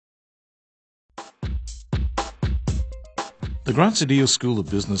The Graziadio School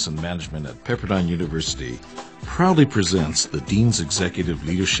of Business and Management at Pepperdine University proudly presents the Dean's Executive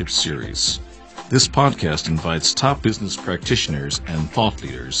Leadership Series. This podcast invites top business practitioners and thought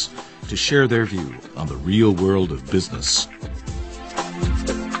leaders to share their view on the real world of business.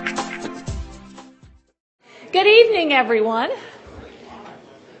 Good evening, everyone.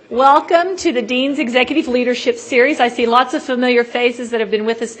 Welcome to the Dean's Executive Leadership Series. I see lots of familiar faces that have been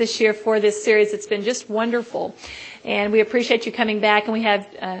with us this year for this series. It's been just wonderful. And we appreciate you coming back. And we have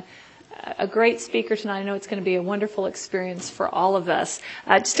a great speaker tonight. I know it's going to be a wonderful experience for all of us.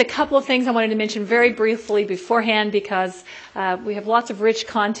 Just a couple of things I wanted to mention very briefly beforehand because we have lots of rich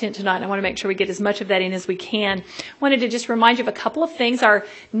content tonight, and I want to make sure we get as much of that in as we can. Wanted to just remind you of a couple of things. Our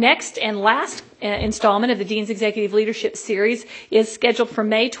next and last installment of the Dean's Executive Leadership Series is scheduled for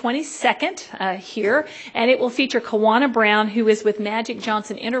May 22nd here, and it will feature Kawana Brown, who is with Magic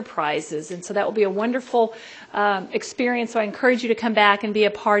Johnson Enterprises, and so that will be a wonderful experience, so I encourage you to come back and be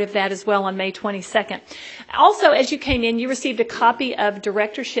a part of that as well on May 22nd. Also, as you came in, you received a copy of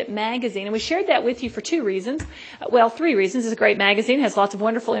Directorship Magazine, and we shared that with you for two reasons. Well, three reasons. It's a great magazine. It has lots of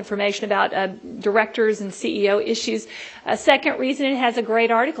wonderful information about directors and CEO issues. A second reason, it has a great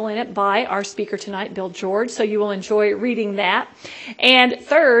article in it by our speaker tonight, Bill George, so you will enjoy reading that. And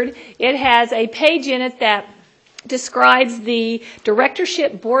third, it has a page in it that describes the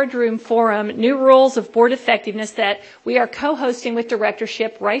Directorship Boardroom Forum, New Rules of Board Effectiveness, that we are co-hosting with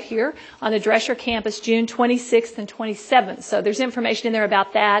Directorship right here on the Drescher campus June 26th and 27th. So there's information in there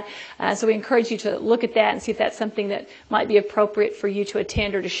about that. So we encourage you to look at that and see if that's something that might be appropriate for you to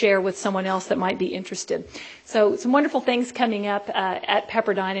attend or to share with someone else that might be interested. So some wonderful things coming up at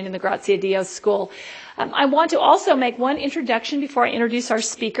Pepperdine and in the Graziadio School. I want to also make one introduction before I introduce our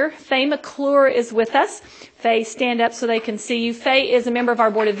speaker. Faye McClure is with us. Faye, stand up so they can see you. Faye is a member of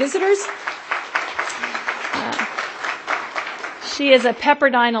our Board of Visitors. She is a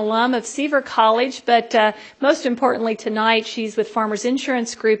Pepperdine alum of Seaver College, but most importantly tonight she's with Farmers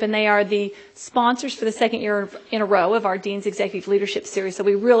Insurance Group, and they are the sponsors for the second year in a row of our Dean's Executive Leadership Series. So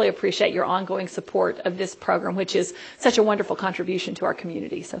we really appreciate your ongoing support of this program, which is such a wonderful contribution to our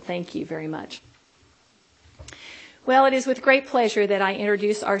community. So thank you very much. Well, it is with great pleasure that I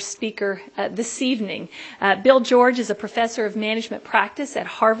introduce our speaker this evening. Bill George is a professor of management practice at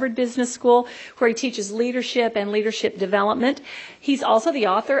Harvard Business School, where he teaches leadership and leadership development. He's also the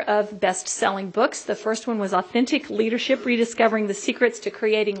author of best-selling books. The first one was Authentic Leadership, Rediscovering the Secrets to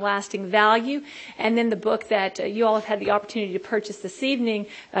Creating Lasting Value, and then the book that you all have had the opportunity to purchase this evening,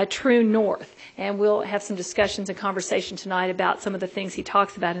 True North. And we'll have some discussions and conversation tonight about some of the things he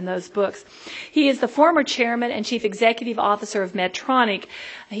talks about in those books. He is the former chairman and chief executive officer of Medtronic.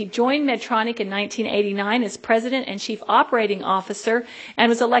 He joined Medtronic in 1989 as president and chief operating officer and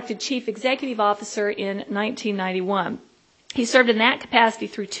was elected chief executive officer in 1991. He served in that capacity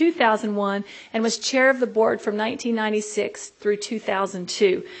through 2001 and was chair of the board from 1996 through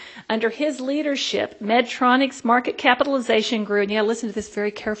 2002. Under his leadership, Medtronic's market capitalization grew, and listen to this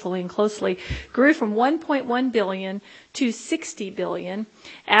very carefully and closely, grew from $1.1 billion to $60 billion,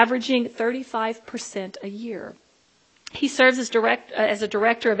 averaging 35% a year. He serves as a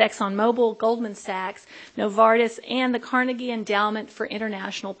director of ExxonMobil, Goldman Sachs, Novartis, and the Carnegie Endowment for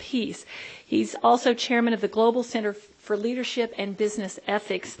International Peace. He's also chairman of the Global Center for Leadership and Business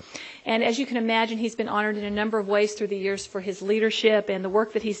Ethics. And as you can imagine, he's been honored in a number of ways through the years for his leadership and the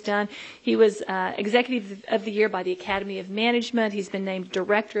work that he's done. He was Executive of the Year by the Academy of Management. He's been named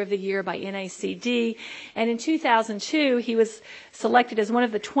Director of the Year by NACD. And in 2002, he was selected as one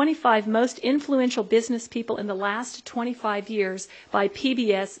of the 25 most influential business people in the last 25 years by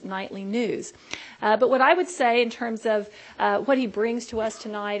PBS Nightly News. But what I would say in terms of what he brings to us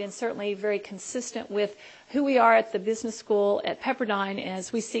tonight, and certainly very consistent with who we are at the business school at Pepperdine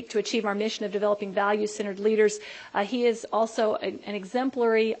as we seek to achieve our mission of developing value-centered leaders, he is also an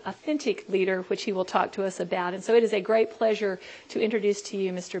exemplary, authentic leader, which he will talk to us about. And so it is a great pleasure to introduce to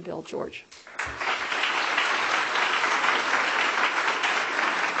you Mr. Bill George.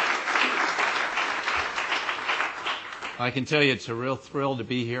 I can tell you it's a real thrill to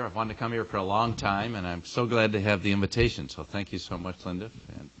be here. I've wanted to come here for a long time, and I'm so glad to have the invitation. So thank you so much, Linda,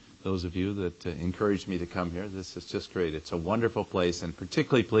 and those of you that encouraged me to come here. This is just great. It's a wonderful place, and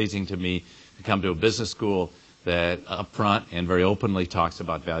particularly pleasing to me to come to a business school that up front and very openly talks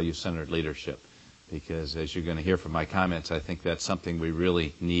about value-centered leadership. Because as you're going to hear from my comments, I think that's something we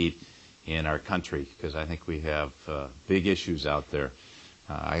really need in our country, because I think we have big issues out there.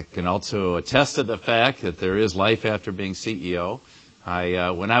 I can also attest to the fact that there is life after being CEO.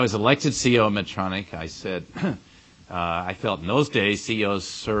 When I was elected CEO of Medtronic, I said, I felt in those days CEOs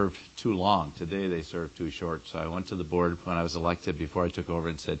served too long. Today they serve too short. So I went to the board when I was elected before I took over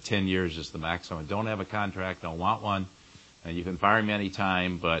and said 10 years is the maximum. I don't have a contract, don't want one, and you can fire me any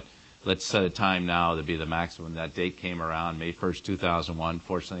time, but let's set a time now to be the maximum. That date came around, May 1st, 2001.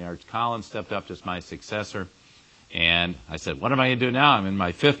 Fortunately, Art Collins stepped up as my successor. And I said, what am I going to do now? I'm in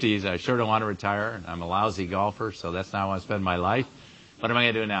my 50s. I sure don't want to retire. I'm a lousy golfer, so that's not how I want to spend my life. What am I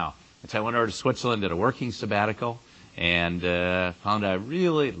going to do now? And so I went over to Switzerland, did a working sabbatical, and found I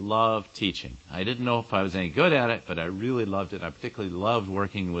really loved teaching. I didn't know if I was any good at it, but I really loved it. I particularly loved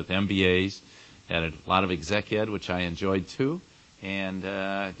working with MBAs, had a lot of exec ed, which I enjoyed too, and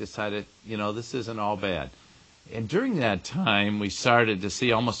decided, this isn't all bad. And during that time, we started to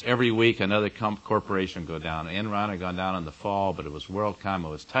see almost every week another corporation go down. Enron had gone down in the fall, but it was WorldCom, it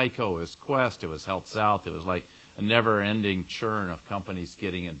was Tyco, it was Quest, it was HealthSouth. It was like a never-ending churn of companies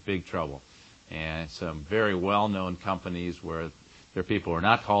getting in big trouble. And some very well-known companies where their people were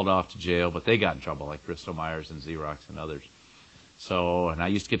not hauled off to jail, but they got in trouble, like Bristol Myers and Xerox and others. So, and I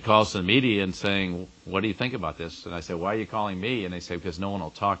used to get calls to the media and saying, what do you think about this? And I said, why are you calling me? And they say, because no one will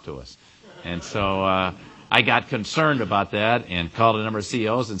talk to us. And so I got concerned about that and called a number of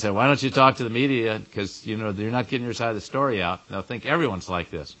CEOs and said, why don't you talk to the media? Because, you're not getting your side of the story out. They'll think everyone's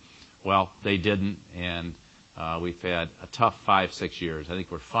like this. Well, they didn't, and we've had a tough 5-6 years. I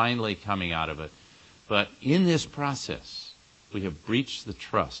think we're finally coming out of it. But in this process, we have breached the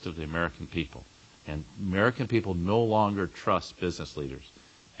trust of the American people. And American people no longer trust business leaders.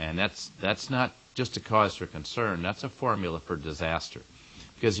 And that's not just a cause for concern. That's a formula for disaster.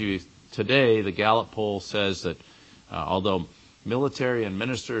 Because today, the Gallup poll says that although military and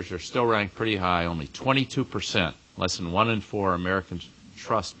ministers are still ranked pretty high, only 22%, less than 1 in 4 Americans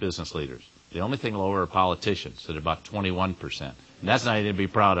trust business leaders. The only thing lower are politicians at about 21%. And that's not anything to be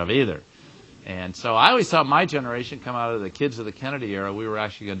proud of either. And so I always thought my generation, come out of the kids of the Kennedy era, we were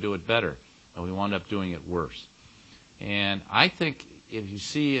actually going to do it better. And we wound up doing it worse. And I think if you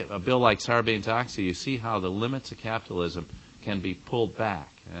see a bill like Sarbanes-Oxley, you see how the limits of capitalism can be pulled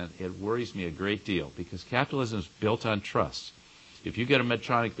back. And it worries me a great deal because capitalism is built on trust. If you get a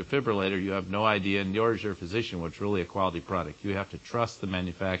Medtronic defibrillator, you have no idea, and nor is your physician, what's really a quality product. You have to trust the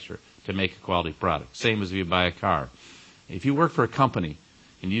manufacturer to make a quality product. Same as if you buy a car. If you work for a company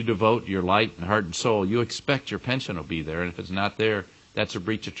and you devote your life and heart and soul, you expect your pension will be there. And if it's not there, that's a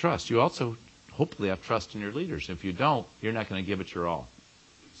breach of trust. You also hopefully have trust in your leaders. If you don't, you're not going to give it your all.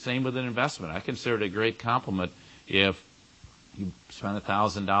 Same with an investment. I consider it a great compliment if you spend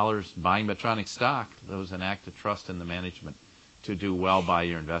 $1,000 buying Medtronic stock. That was an act of trust in the management to do well by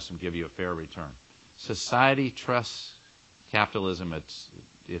your investment, give you a fair return. Society trusts capitalism, its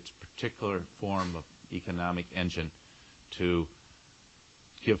particular form of economic engine, to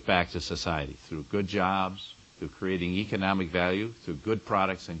give back to society through good jobs, through creating economic value, through good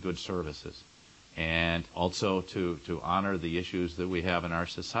products and good services, and also to honor the issues that we have in our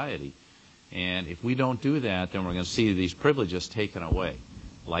society. And if we don't do that, then we're going to see these privileges taken away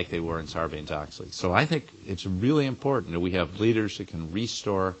like they were in Sarbanes-Oxley. So I think it's really important that we have leaders that can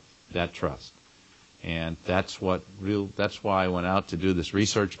restore that trust. And that's why I went out to do this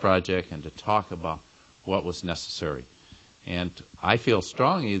research project and to talk about what was necessary. And I feel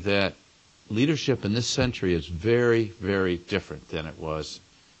strongly that leadership in this century is very, very different than it was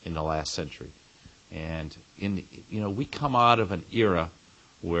in the last century. And we come out of an era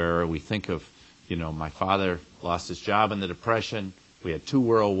where we think of, my father lost his job in the Depression. We had 2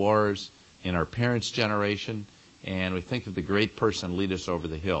 world wars in our parents' generation, and we think of the great person lead us over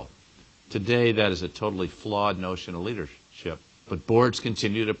the hill. Today, that is a totally flawed notion of leadership. But boards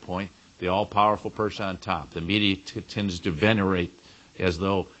continue to point the all-powerful person on top. The media tends to venerate as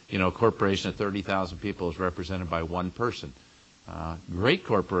though, a corporation of 30,000 people is represented by one person. Great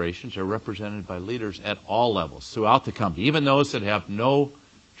corporations are represented by leaders at all levels throughout the company, even those that have no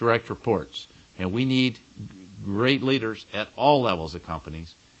direct reports. And we need great leaders at all levels of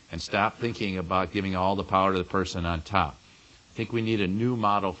companies and stop thinking about giving all the power to the person on top. I think we need a new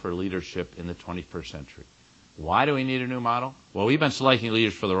model for leadership in the 21st century. Why do we need a new model? Well, we've been selecting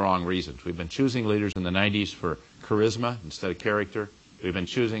leaders for the wrong reasons. We've been choosing leaders in the 90s for charisma instead of character. We've been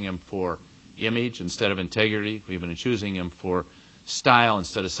choosing them for image instead of integrity. We've been choosing them for style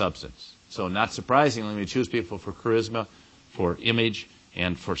instead of substance. So not surprisingly, we choose people for charisma, for image,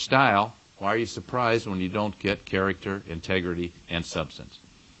 and for style. Why are you surprised when you don't get character, integrity, and substance?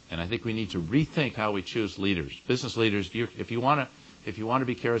 And I think we need to rethink how we choose leaders. Business leaders, if you want to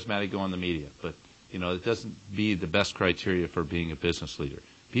be charismatic, go in the media. But, it doesn't be the best criteria for being a business leader.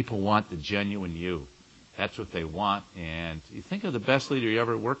 People want the genuine you. That's what they want. And you think of the best leader you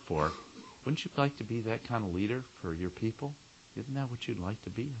ever worked for, Wouldn't you like to be that kind of leader for your people? Isn't that what you'd like to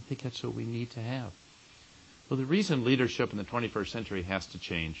be? I think that's what we need to have. Well, the reason leadership in the 21st century has to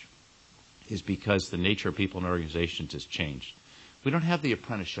change is because the nature of people and organizations has changed. We don't have the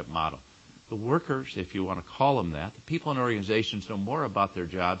apprenticeship model. The workers, if you want to call them that, the people in organizations know more about their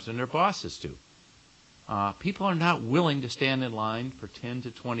jobs than their bosses do. People are not willing to stand in line for 10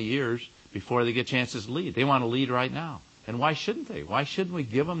 to 20 years before they get chances to lead. They want to lead right now. And why shouldn't they? Why shouldn't we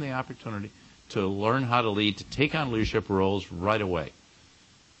give them the opportunity to learn how to lead, to take on leadership roles right away?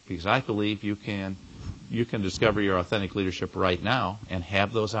 Because I believe you can discover your authentic leadership right now and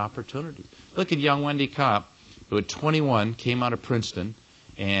have those opportunities. Look at young Wendy Kopp, who at 21 came out of Princeton,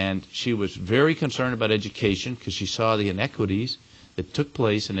 and she was very concerned about education because she saw the inequities that took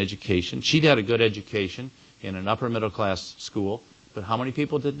place in education. She'd had a good education in an upper middle class school, but how many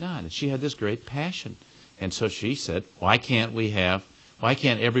people did not? And she had this great passion. And so she said, why can't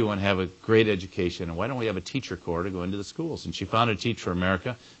everyone have a great education, and why don't we have a teacher corps to go into the schools? And she founded Teach for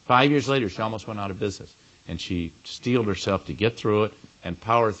America. 5 years later, she almost went out of business. And she steeled herself to get through it and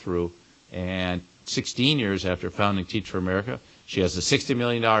power through. And 16 years after founding Teach for America, she has a $60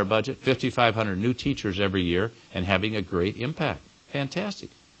 million budget, 5,500 new teachers every year, and having a great impact.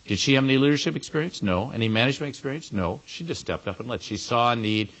 Fantastic. Did she have any leadership experience? No. Any management experience? No. She just stepped up and led. She saw a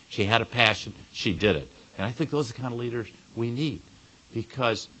need. She had a passion. She did it. And I think those are the kind of leaders we need,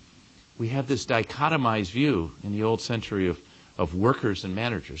 because we have this dichotomized view in the old century of workers and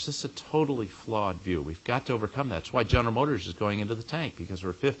managers. This is a totally flawed view. We've got to overcome that. That's why General Motors is going into the tank, because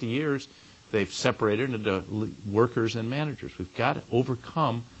for 50 years they've separated into workers and managers. We've got to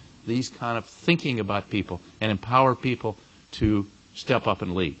overcome these kind of thinking about people and empower people to step up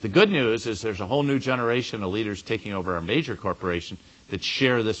and lead. The good news is there's a whole new generation of leaders taking over our major corporation that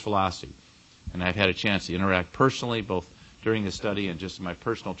share this philosophy. And I've had a chance to interact personally, both during the study and just in my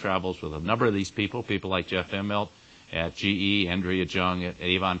personal travels, with a number of these people like Jeff Immelt at GE, Andrea Jung at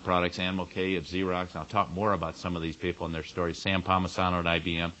Avon Products, Ann Mulcahy at Xerox. And I'll talk more about some of these people and their stories. Sam Palmisano at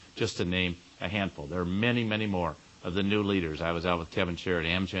IBM, just to name a handful. There are many, many more of the new leaders. I was out with Kevin Sherr at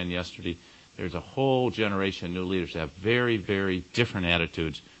Amgen yesterday. There's a whole generation of new leaders that have very, very different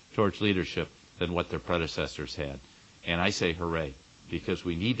attitudes towards leadership than what their predecessors had. And I say hooray, because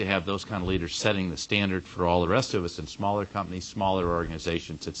we need to have those kind of leaders setting the standard for all the rest of us in smaller companies, smaller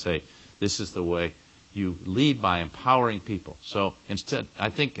organizations that say, this is the way you lead, by empowering people. So I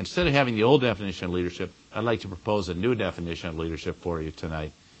think instead of having the old definition of leadership, I'd like to propose a new definition of leadership for you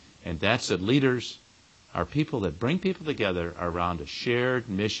tonight. And that's that leaders are people that bring people together around a shared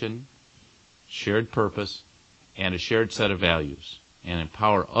mission, shared purpose, and a shared set of values, and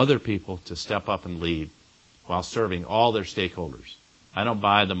empower other people to step up and lead while serving all their stakeholders. I don't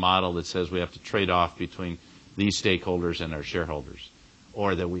buy the model that says we have to trade off between these stakeholders and our shareholders,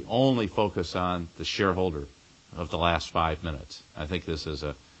 or that we only focus on the shareholder of the last 5 minutes. I think this is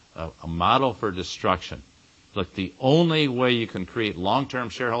a model for destruction. Look, the only way you can create long-term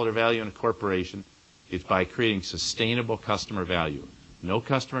shareholder value in a corporation is by creating sustainable customer value. No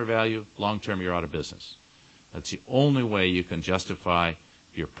customer value, long-term you're out of business. That's the only way you can justify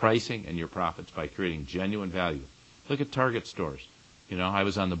your pricing and your profits, by creating genuine value. Look at Target stores. I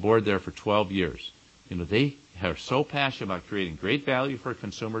was on the board there for 12 years. They are so passionate about creating great value for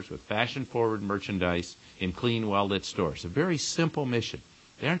consumers with fashion-forward merchandise in clean, well-lit stores. A very simple mission.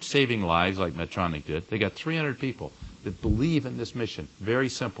 They aren't saving lives like Medtronic did. They got 300 people that believe in this mission. Very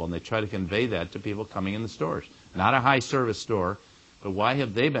simple, and they try to convey that to people coming in the stores. Not a high-service store, but why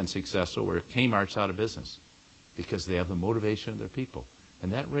have they been successful where Kmart's out of business? Because they have the motivation of their people.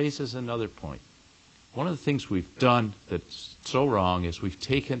 And that raises another point. One of the things we've done that's so wrong is we've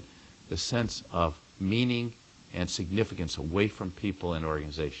taken the sense of meaning and significance away from people and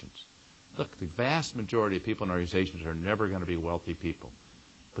organizations. Look, the vast majority of people in organizations are never going to be wealthy people,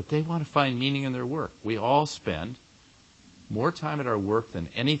 but they want to find meaning in their work. We all spend more time at our work than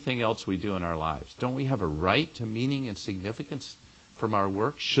anything else we do in our lives. Don't we have a right to meaning and significance from our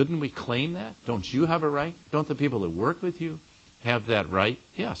work? Shouldn't we claim that? Don't you have a right? Don't the people that work with you have that right?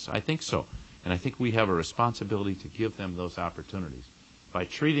 Yes, I think so. And I think we have a responsibility to give them those opportunities. By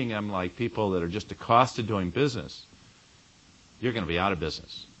treating them like people that are just a cost of doing business, you're going to be out of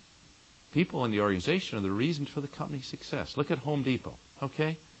business. People in the organization are the reason for the company's success. Look at Home Depot,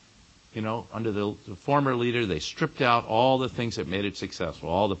 okay? Under the former leader, they stripped out all the things that made it successful.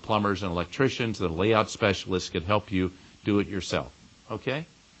 All the plumbers and electricians, the layout specialists could help you do it yourself, okay?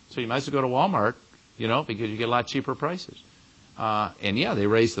 So you might as well go to Walmart, because you get a lot cheaper prices. They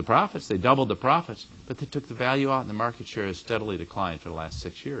raised the profits. They doubled the profits, but they took the value out, and the market share has steadily declined for the last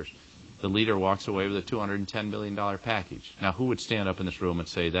 6 years. the leader walks away with a $210 million package. Now, who would stand up in this room and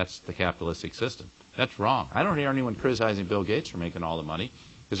say that's the capitalistic system? That's wrong. I don't hear anyone criticizing Bill Gates for making all the money,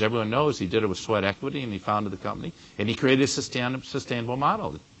 because everyone knows he did it with sweat equity, and he founded the company, and he created a sustainable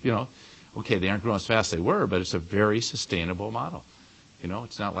model. Okay, they aren't growing as fast as they were, but it's a very sustainable model.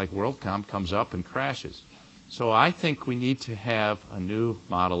 It's not like WorldCom comes up and crashes. So I think we need to have a new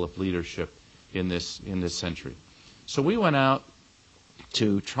model of leadership in this century. So we went out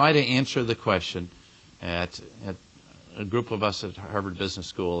to try to answer the question at a group of us at Harvard Business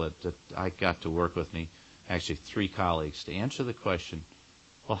School that I got to work with me, actually 3 colleagues, to answer the question,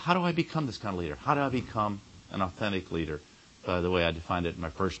 well, how do I become this kind of leader? How do I become an authentic leader? By the way, I defined it in my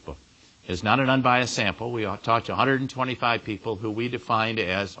first book. It's not an unbiased sample. We talked to 125 people who we defined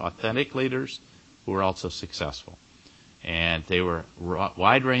as authentic leaders who were also successful. And they were a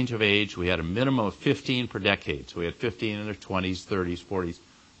wide range of age. We had a minimum of 15 per decade. So we had 15 in their 20s, 30s, 40s,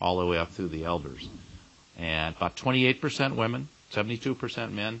 all the way up through the elders. And about 28% women,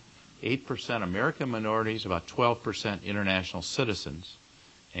 72% men, 8% American minorities, about 12% international citizens,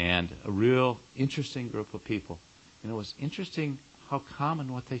 and a real interesting group of people. It was interesting how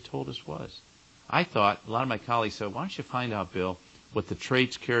common what they told us was. I thought, a lot of my colleagues said, why don't you find out, Bill, what the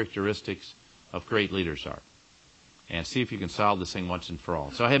traits, characteristics of great leaders are, and see if you can solve this thing once and for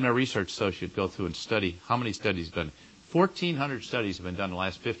all. So I had my research associate go through and study how many studies have been done. 1,400 studies have been done in the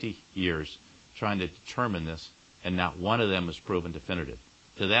last 50 years trying to determine this, and not one of them was proven definitive.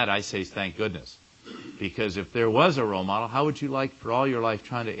 To that I say thank goodness. Because if there was a role model, how would you like for all your life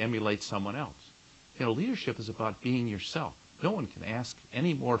trying to emulate someone else? Leadership is about being yourself. No one can ask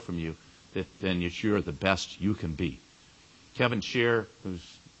any more from you than you're the best you can be. Kevin Shear,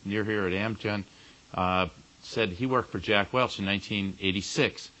 who's near here at Amgen, said he worked for Jack Welch in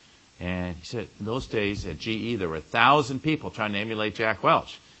 1986. And he said in those days at GE there were 1,000 people trying to emulate Jack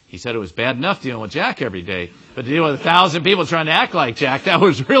Welch. He said it was bad enough dealing with Jack every day, but to deal with 1,000 people trying to act like Jack, that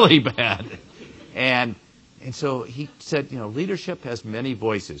was really bad. And so he said, leadership has many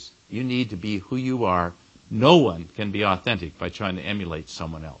voices. You need to be who you are. No one can be authentic by trying to emulate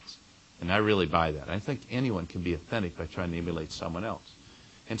someone else. And I really buy that. I think anyone can be authentic by trying to emulate someone else.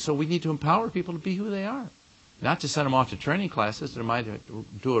 And so we need to empower people to be who they are. Not to send them off to training classes that might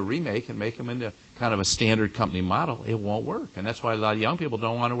do a remake and make them into kind of a standard company model. It won't work. And that's why a lot of young people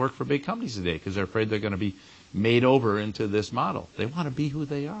don't want to work for big companies today, because they're afraid they're going to be made over into this model. They want to be who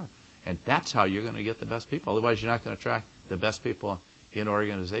they are. And that's how you're going to get the best people. Otherwise, you're not going to attract the best people in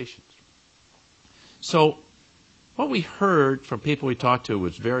organizations. So what we heard from people we talked to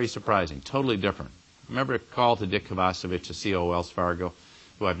was very surprising, totally different. I remember a call to Dick Kovacevic, the CEO of Wells Fargo,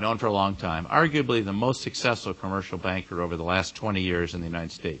 who I've known for a long time, arguably the most successful commercial banker over the last 20 years in the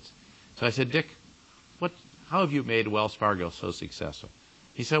United States. So I said, Dick, how have you made Wells Fargo so successful?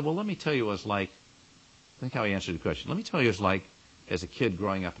 He said, well, let me tell you what it's like. Think how he answered the question. Let me tell you what it's like as a kid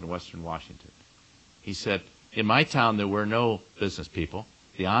growing up in Western Washington. He said, in my town there were no business people.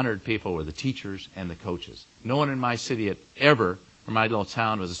 The honored people were the teachers and the coaches. No one in my city had ever, or my little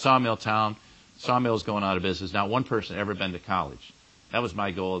town, was a sawmill town. Sawmills going out of business. Not one person had ever been to college. That was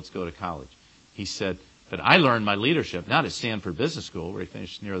my goal, let's go to college. He said, but I learned my leadership, not at Stanford Business School, where he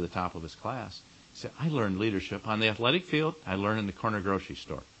finished near the top of his class. He said, I learned leadership on the athletic field. I learned in the corner grocery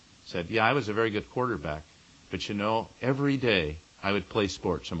store. He said, yeah, I was a very good quarterback, but every day I would play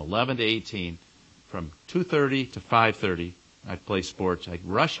sports from 11 to 18, from 2:30 to 5:30. I'd play sports. I'd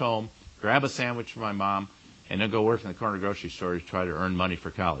rush home, grab a sandwich from my mom, and then go work in the corner grocery store to try to earn money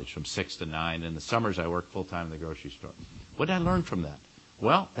for college from 6 to 9. In the summers, I worked full-time in the grocery store. What did I learn from that?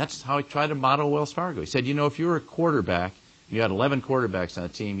 Well, that's how I tried to model Wells Fargo. He said, if you were a quarterback, you had 11 quarterbacks on a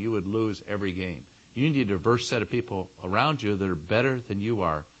team, you would lose every game. You need a diverse set of people around you that are better than you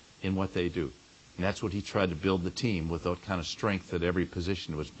are in what they do. And that's what he tried to build the team with, that kind of strength at every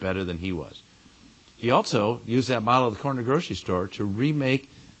position was better than he was. He also used that model of the corner grocery store to remake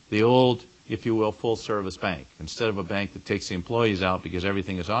the old, if you will, full-service bank. Instead of a bank that takes the employees out because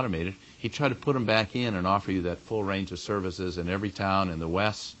everything is automated, he tried to put them back in and offer you that full range of services in every town in the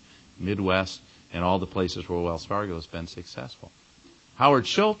West, Midwest, and all the places where Wells Fargo has been successful. Howard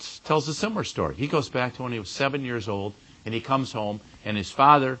Schultz tells a similar story. He goes back to when he was 7 years old, and he comes home, and his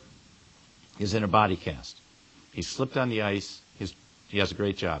father is in a body cast. He slipped on the ice. He has a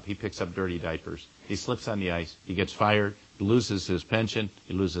great job. He picks up dirty diapers. He slips on the ice. He gets fired. He loses his pension.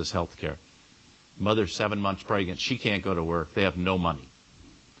 He loses his health care. Mother's 7 months pregnant. She can't go to work. They have no money.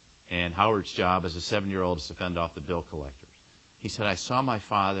 And Howard's job as a 7-year-old is to fend off the bill collectors. He said, I saw my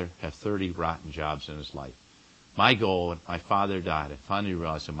father have 30 rotten jobs in his life. My goal, when my father died, I finally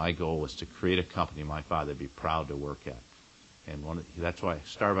realized that my goal was to create a company my father would be proud to work at. And that's why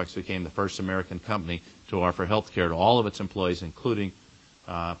Starbucks became the first American company to offer health care to all of its employees, including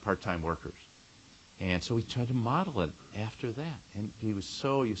part-time workers. And so we tried to model it after that. And you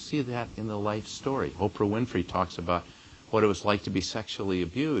see that in the life story. Oprah Winfrey talks about what it was like to be sexually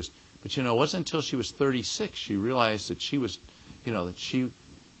abused. But it wasn't until she was 36 she realized that she was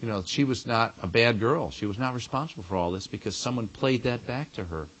not a bad girl. She was not responsible for all this because someone played that back to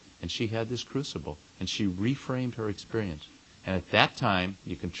her. And she had this crucible. And she reframed her experience. And at that time,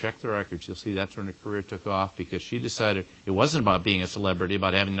 you can check the records, you'll see that's when her career took off because she decided it wasn't about being a celebrity,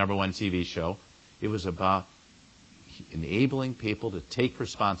 about having the #1 TV show. It was about enabling people to take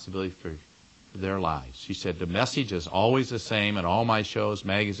responsibility for their lives. She said, the message is always the same in all my shows,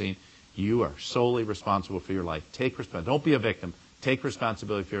 magazine. You are solely responsible for your life. Take responsibility. Don't be a victim. Take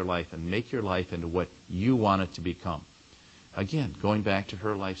responsibility for your life and make your life into what you want it to become. Again, going back to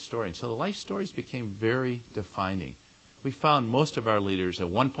her life story. And so the life stories became very defining. We found most of our leaders at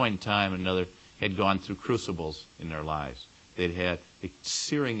one point in time or another had gone through crucibles in their lives. They'd had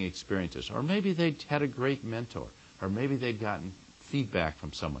searing experiences, or maybe they'd had a great mentor, or maybe they'd gotten feedback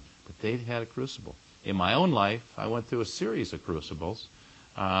from someone, but they'd had a crucible. In my own life, I went through a series of crucibles,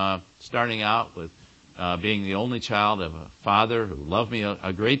 starting out with being the only child of a father who loved me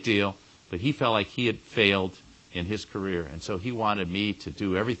a great deal, but he felt like he had failed in his career, and so he wanted me to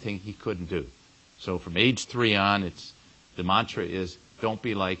do everything he couldn't do. So from age 3 on, the mantra is, don't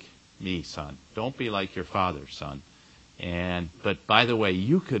be like me, son. Don't be like your father, son. But by the way,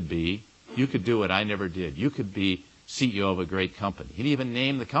 you could do what I never did. You could be CEO of a great company. He'd even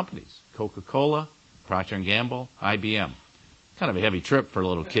name the companies: Coca-Cola, Procter & Gamble, IBM. Kind of a heavy trip for a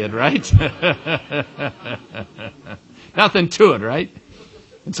little kid, right? Nothing to it, right?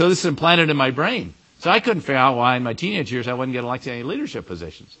 And so this is implanted in my brain. So I couldn't figure out why in my teenage years I wouldn't get elected to any leadership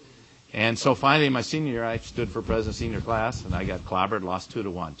positions. And so finally in my senior year I stood for president of senior class and I got clobbered, lost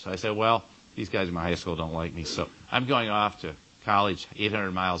 2-1. So I said, well, these guys in my high school don't like me, so I'm going off to college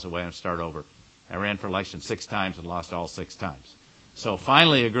 800 miles away and start over. I ran for election 6 times and lost all 6 times. So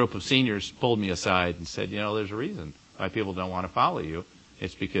finally a group of seniors pulled me aside and said, there's a reason why people don't want to follow you.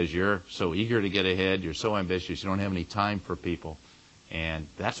 It's because you're so eager to get ahead, you're so ambitious, you don't have any time for people, and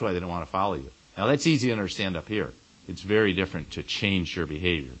that's why they don't want to follow you. Now that's easy to understand up here. It's very different to change your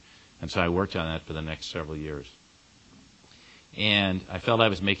behavior. And so I worked on that for the next several years. And I felt I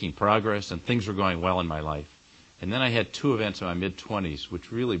was making progress and things were going well in my life. And then I had 2 events in my mid-20s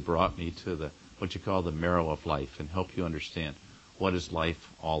which really brought me to what you call the marrow of life and help you understand what is life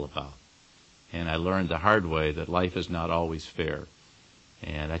all about. And I learned the hard way that life is not always fair.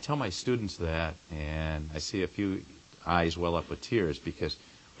 And I tell my students that, and I see a few eyes well up with tears because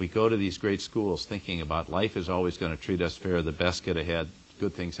we go to these great schools thinking about life is always going to treat us fair, the best get ahead,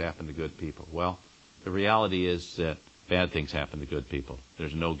 good things happen to good people. Well, the reality is that bad things happen to good people.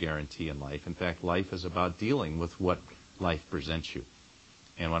 There's no guarantee in life. In fact, life is about dealing with what life presents you.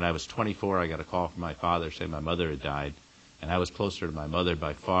 And when I was 24, I got a call from my father saying my mother had died. And I was closer to my mother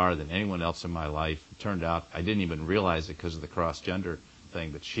by far than anyone else in my life. It turned out I didn't even realize it because of the cross-gender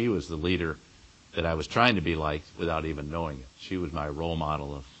thing, but she was the leader that I was trying to be like without even knowing it. She was my role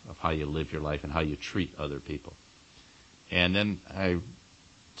model of how you live your life and how you treat other people. And then I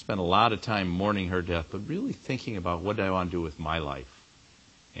spent a lot of time mourning her death, but really thinking about what do I want to do with my life.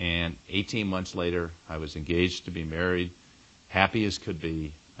 And 18 months later, I was engaged to be married, happy as could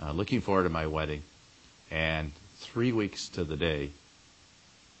be, looking forward to my wedding. And 3 weeks to the day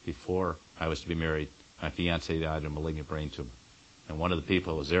before I was to be married, my fiancée died of a malignant brain tumor. And one of the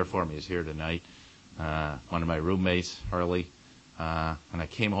people who was there for me is here tonight, one of my roommates, Harley. And I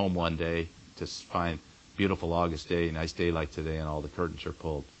came home one day to find beautiful August day, nice day like today, and all the curtains are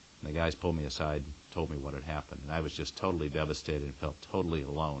pulled. And the guys pulled me aside and told me what had happened. And I was just totally devastated and felt totally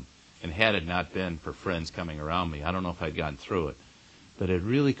alone. And had it not been for friends coming around me, I don't know if I'd gotten through it. But it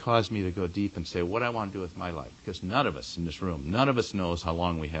really caused me to go deep and say, what do I want to do with my life? Because none of us in this room, none of us knows how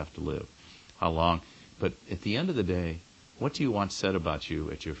long we have to live. How long. But at the end of the day, what do you want said about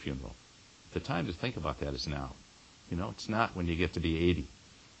you at your funeral? The time to think about that is now. It's not when you get to be 80.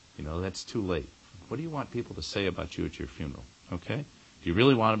 That's too late. What do you want people to say about you at your funeral? Okay? Do you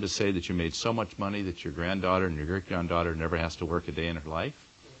really want them to say that you made so much money that your granddaughter and your great-granddaughter never has to work a day in her life?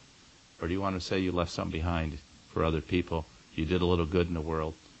 Or do you want to say you left something behind for other people? You did a little good in the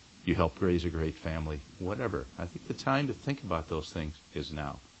world. You helped raise a great family. Whatever. I think the time to think about those things is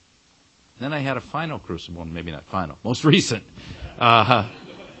now. Then I had a final crucible, maybe not final, most recent. I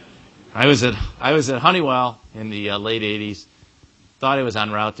was at Honeywell in the late 80s. Thought I was en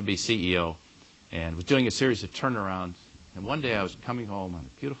route to be CEO. And was doing a series of turnarounds. And one day I was coming home on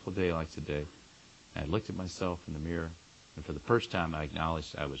a beautiful day like today. And I looked at myself in the mirror. And for the first time, I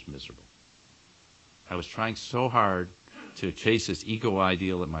acknowledged I was miserable. I was trying so hard to chase this ego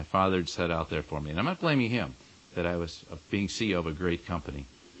ideal that my father had set out there for me. And I'm not blaming him that I was being CEO of a great company.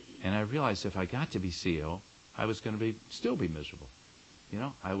 And I realized if I got to be CEO, I was going to still be miserable. You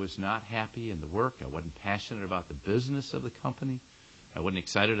know, I was not happy in the work. I wasn't passionate about the business of the company. I wasn't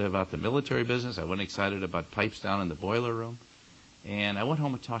excited about the military business. I wasn't excited about pipes down in the boiler room. And I went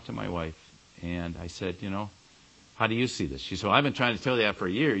home and talked to my wife. And I said, you know, how do you see this? She said, well, I've been trying to tell you that for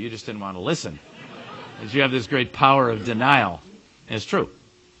a year. You just didn't want to listen. Because you have this great power of denial. And it's true.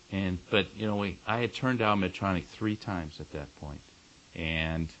 But, you know, I had turned down Medtronic 3 times at that point.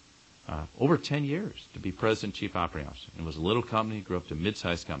 And over 10 years to be president, chief operating officer. It was a little company, grew up to a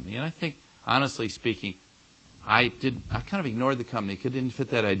mid-sized company. And I think, honestly speaking, I kind of ignored the company because it didn't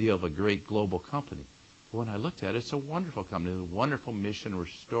fit that idea of a great global company. But when I looked at it, it's a wonderful company, a wonderful mission,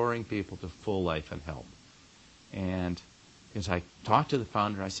 restoring people to full life and health. And as I talked to the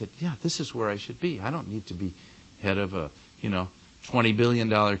founder, I said, yeah, this is where I should be. I don't need to be head of a, $20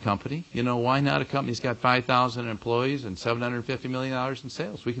 billion company. You know, why not? A company's got 5,000 employees and $750 million in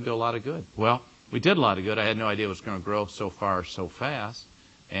sales. We can do a lot of good. Well, we did a lot of good. I had no idea it was going to grow so far, so fast,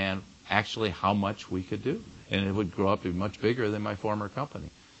 and actually how much we could do. And it would grow up to be much bigger than my former company.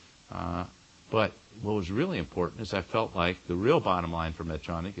 But what was really important is I felt like the real bottom line for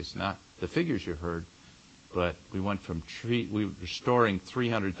Medtronic is not the figures you heard, but we went from we were restoring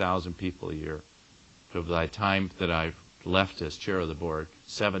 300,000 people a year to by the time that I left as chair of the board,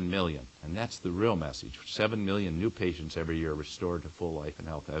 7 million. And that's the real message. 7 million new patients every year restored to full life and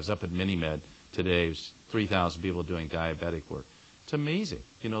health. I was up at MiniMed today. It was 3,000 people doing diabetic work. It's amazing,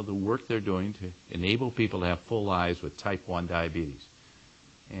 the work they're doing to enable people to have full lives with type 1 diabetes.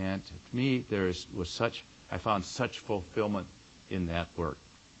 And to me, I found such fulfillment in that work.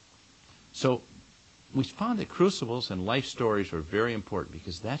 So we found that crucibles and life stories were very important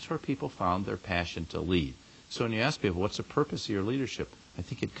because that's where people found their passion to lead. So when you ask people, what's the purpose of your leadership? I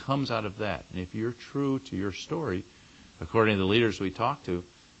think it comes out of that. And if you're true to your story, according to the leaders we talk to,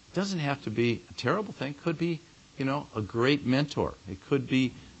 it doesn't have to be a terrible thing. It could be, a great mentor. It could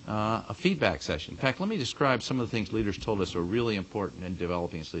be a feedback session. In fact, let me describe some of the things leaders told us are really important in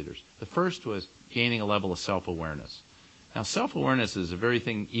developing as leaders. The first was gaining a level of self-awareness. Now, self-awareness is a very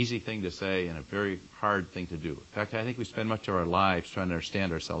easy thing to say and a very hard thing to do. In fact, I think we spend much of our lives trying to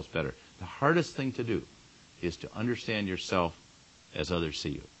understand ourselves better. The hardest thing to do is to understand yourself as others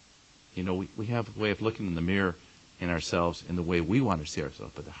see you. We have a way of looking in the mirror in ourselves in the way we want to see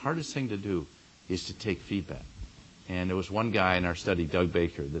ourselves. But the hardest thing to do is to take feedback. And there was one guy in our study, Doug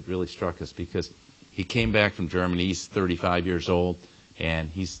Baker, that really struck us because he came back from Germany. He's 35 years old, and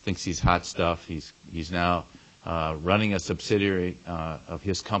he thinks he's hot stuff. He's now running a subsidiary of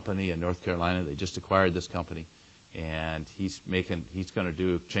his company in North Carolina. They just acquired this company, and he's going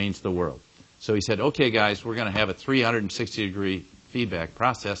to change the world. So he said, okay, guys, we're going to have a 360-degree feedback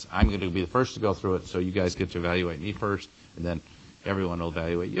process. I'm going to be the first to go through it, so you guys get to evaluate me first, and then everyone will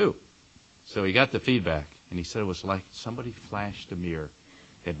evaluate you. So he got the feedback, and he said it was like somebody flashed a mirror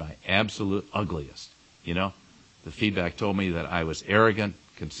at my absolute ugliest. The feedback told me that I was arrogant,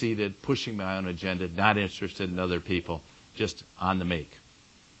 conceited, pushing my own agenda, not interested in other people, just on the make.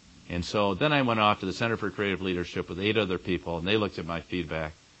 And so then I went off to the Center for Creative Leadership with 8 other people, and they looked at my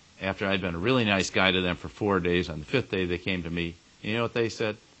feedback. After I'd been a really nice guy to them for 4 days, on the 5th day they came to me. And you know what they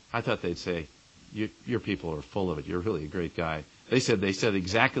said? I thought they'd say, your people are full of it. You're really a great guy. They said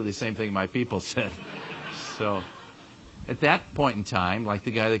exactly the same thing my people said. So at that point in time, like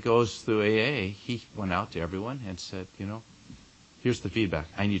the guy that goes through AA, he went out to everyone and said, here's the feedback.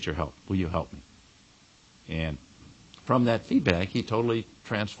 I need your help. Will you help me? And from that feedback, he totally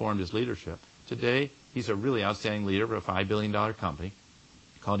transformed his leadership. Today, he's a really outstanding leader of a $5 billion company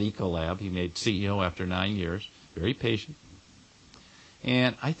called Ecolab. He made CEO after 9 years, very patient.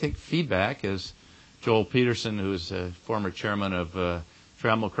 And I think feedback, as Joel Peterson, who's a former chairman of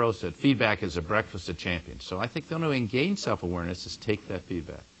Trammell Crow, said, feedback is a breakfast of champions. So I think the only way to gain self-awareness is take that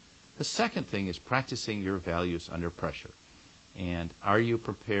feedback. The second thing is practicing your values under pressure. And are you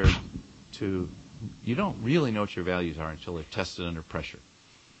prepared you don't really know what your values are until they're tested under pressure.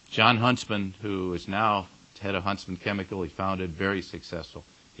 John Huntsman, who is now head of Huntsman Chemical, he founded, very successful.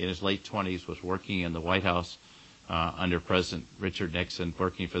 In his late 20s, was working in the White House under President Richard Nixon,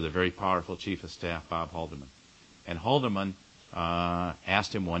 working for the very powerful chief of staff, Bob Haldeman. And Haldeman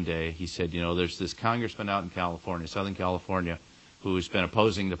asked him one day, he said, there's this congressman out in California, Southern California, who's been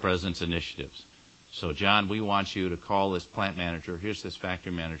opposing the president's initiatives. So, John, we want you to call this plant manager, here's this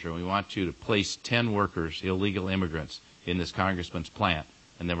factory manager, we want you to place 10 workers, illegal immigrants, in this congressman's plant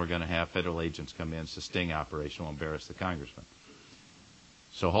and then we're going to have federal agents come in. It's a sting operation. Will embarrass the congressman.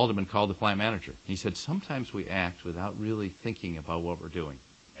 So Haldeman called the plant manager. He said, sometimes we act without really thinking about what we're doing.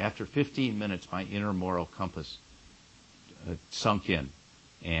 After 15 minutes, my inner moral compass sunk in.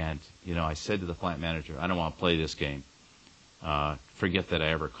 And, I said to the plant manager, I don't want to play this game. Forget that I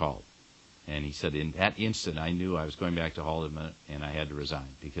ever called. And he said, in that instant, I knew I was going back to Haldeman and I had to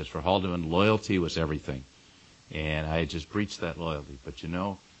resign. Because for Haldeman, loyalty was everything. And I had just breached that loyalty. But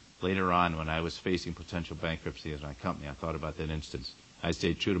later on, when I was facing potential bankruptcy as my company, I thought about that instance. I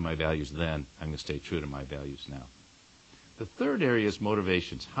stayed true to my values then. I'm going to stay true to my values now. The third area is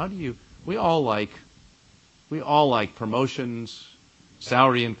motivations. We all like promotions,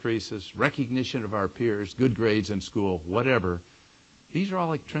 salary increases, recognition of our peers, good grades in school, whatever. These are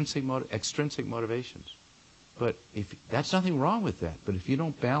all extrinsic motivations. But that's nothing wrong with that. But if you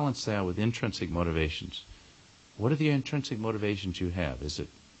don't balance that with intrinsic motivations, what are the intrinsic motivations you have? Is it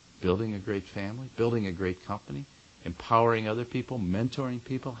building a great family, building a great company, empowering other people, mentoring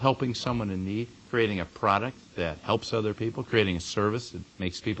people, helping someone in need, creating a product that helps other people, creating a service that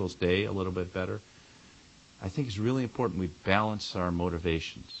makes people's day a little bit better? I think it's really important we balance our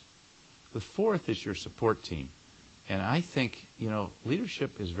motivations. The fourth is your support team. And I think,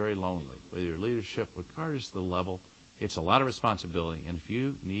 leadership is very lonely. Whether you're leadership, regardless of the level, it's a lot of responsibility. And if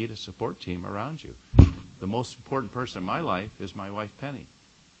you need a support team around you, the most important person in my life is my wife, Penny,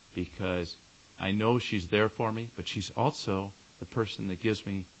 because I know she's there for me, but she's also the person that gives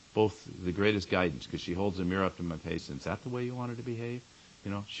me both the greatest guidance, because she holds a mirror up to my face and, is that the way you wanted to behave?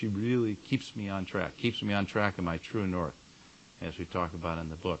 She really keeps me on track of my true north, as we talk about in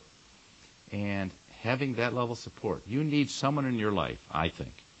the book. And having that level of support, you need someone in your life, I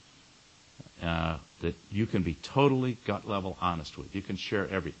think, that you can be totally gut level honest with. You can share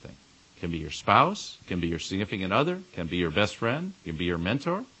everything. It can be your spouse, it can be your significant other, it can be your best friend, it can be your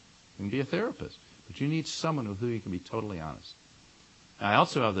mentor, it can be a therapist. But you need someone with whom you can be totally honest. I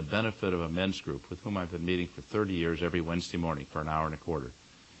also have the benefit of a men's group with whom I've been meeting for 30 years every Wednesday morning for an hour and a quarter.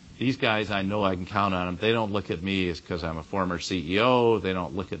 These guys, I know I can count on them. They don't look at me as because I'm a former CEO. They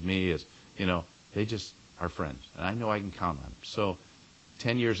don't look at me as, they just are friends. And I know I can count on them. So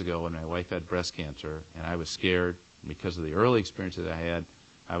 10 years ago when my wife had breast cancer and I was scared because of the early experiences I had,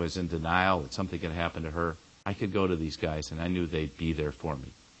 I was in denial that something could happen to her. I could go to these guys and I knew they'd be there for me.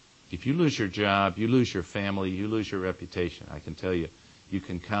 If you lose your job, you lose your family, you lose your reputation, I can tell you, you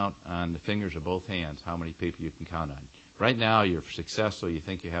can count on the fingers of both hands how many people you can count on. Right now, you're successful. You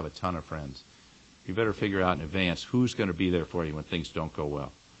think you have a ton of friends. You better figure out in advance who's going to be there for you when things don't go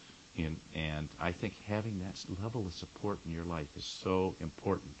well. And I think having that level of support in your life is so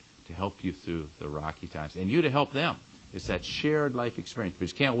important to help you through the rocky times. And you to help them. It's that shared life experience. But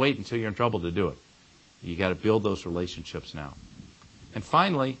you can't wait until you're in trouble to do it. You got to build those relationships now. And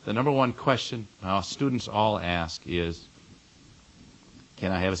finally, the number one question students all ask is,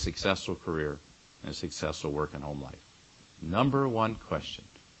 can I have a successful career and a successful work and home life? Number one question.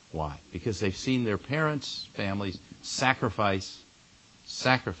 Why? Because they've seen their parents, families sacrifice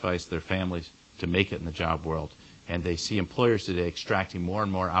their families to make it in the job world. And they see employers today extracting more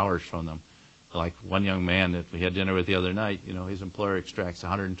and more hours from them. Like one young man that we had dinner with the other night, his employer extracts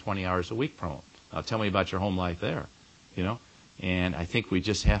 120 hours a week from him. Now tell me about your home life there, And I think we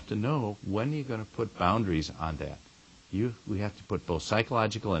just have to know, when are you going to put boundaries on that? We have to put both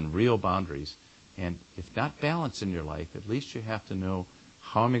psychological and real boundaries. And if not balance in your life, at least you have to know,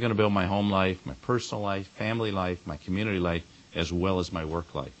 how am I going to build my home life, my personal life, family life, my community life, as well as my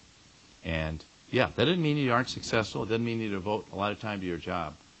work life. And that doesn't mean you aren't successful. It doesn't mean you devote a lot of time to your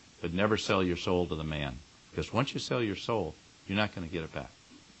job. But never sell your soul to the man. Because once you sell your soul, you're not going to get it back.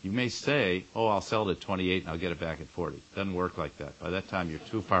 You may say, I'll sell it at 28 and I'll get it back at 40. It doesn't work like that. By that time, you're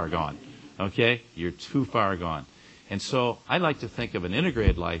too far gone. Okay? You're too far gone. And so I like to think of an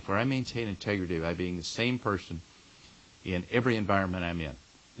integrated life where I maintain integrity by being the same person in every environment I'm in. And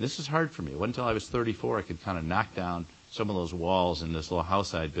this is hard for me. It wasn't until I was 34 I could kind of knock down some of those walls in this little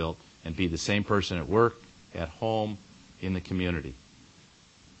house I built and be the same person at work, at home, in the community.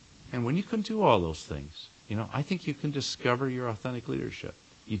 And when you can do all those things, I think you can discover your authentic leadership.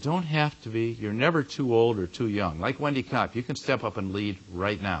 You don't have to be, you're never too old or too young. Like Wendy Kopp, you can step up and lead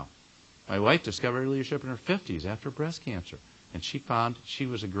right now. My wife discovered leadership in her 50s after breast cancer, and she found she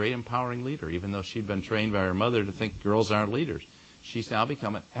was a great empowering leader, even though she'd been trained by her mother to think girls aren't leaders. She's now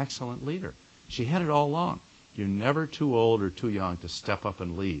become an excellent leader. She had it all along. You're never too old or too young to step up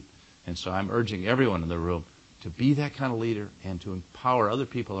and lead. And so I'm urging everyone in the room to be that kind of leader and to empower other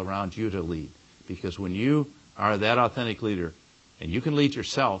people around you to lead. Because when you are that authentic leader, and you can lead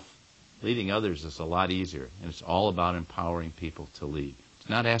yourself, leading others is a lot easier. And it's all about empowering people to lead. It's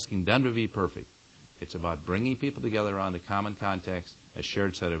not asking them to be perfect. It's about bringing people together around a common context, a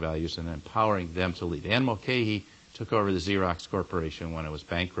shared set of values, and empowering them to lead. Ann Mulcahy took over the Xerox Corporation when it was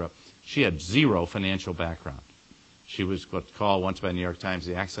bankrupt. She had zero financial background. She was what's called once by the New York Times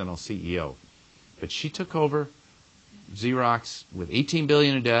the accidental CEO. But she took over Xerox with $18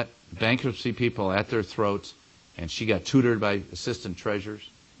 billion in debt, bankruptcy people at their throats, and she got tutored by assistant treasurers.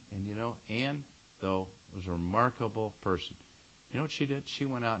 And Ann, though, was a remarkable person. You know what she did? She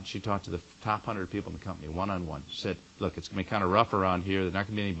went out and she talked to the top 100 people in the company one-on-one. She said, look, it's going to be kind of rough around here. There's not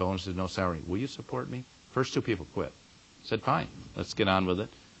going to be any bonuses, no salary. Will you support me? First 2 people quit. Said, fine, let's get on with it.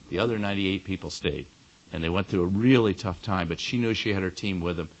 The other 98 people stayed. And they went through a really tough time, but she knew she had her team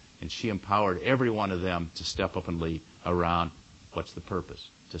with them, and she empowered every one of them to step up and lead around what's the purpose?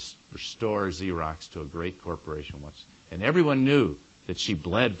 To restore Xerox to a great corporation. And everyone knew that she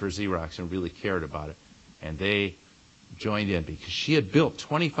bled for Xerox and really cared about it. And they joined in because she had built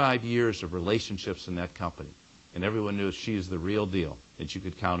 25 years of relationships in that company. And everyone knew she's the real deal, that you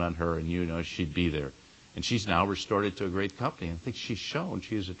could count on her and she'd be there. And she's now restored it to a great company. And I think she's shown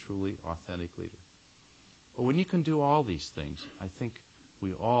she is a truly authentic leader. But when you can do all these things, I think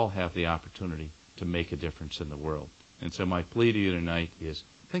we all have the opportunity to make a difference in the world. And so my plea to you tonight is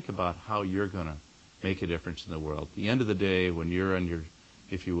think about how you're going to make a difference in the world. At the end of the day, when you're on your,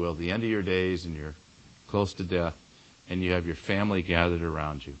 if you will, the end of your days and you're close to death and you have your family gathered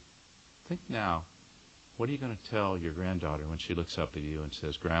around you, think now, what are you going to tell your granddaughter when she looks up at you and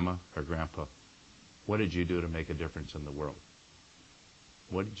says, Grandma or Grandpa, what did you do to make a difference in the world?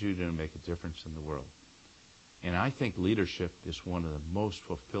 What did you do to make a difference in the world? And I think leadership is one of the most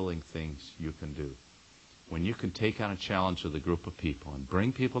fulfilling things you can do. When you can take on a challenge with a group of people and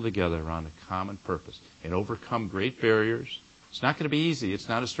bring people together around a common purpose and overcome great barriers. It's not going to be easy. It's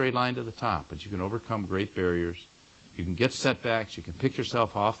not a straight line to the top, but you can overcome great barriers. You can get setbacks. You can pick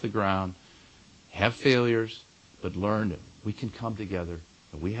yourself off the ground, have failures, but learn that we can come together.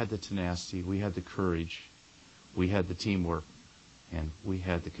 And we had the tenacity. We had the courage. We had the teamwork. And we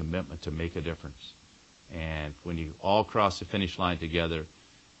had the commitment to make a difference. And when you all cross the finish line together,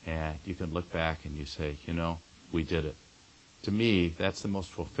 and you can look back and you say, we did it. To me, that's the most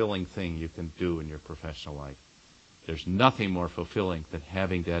fulfilling thing you can do in your professional life. There's nothing more fulfilling than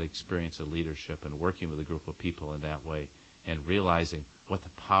having that experience of leadership and working with a group of people in that way and realizing what the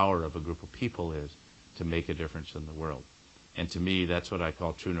power of a group of people is to make a difference in the world. And to me, that's what I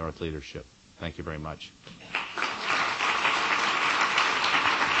call True North leadership. Thank you very much.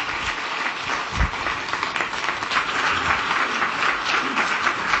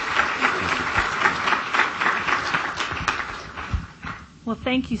 Well,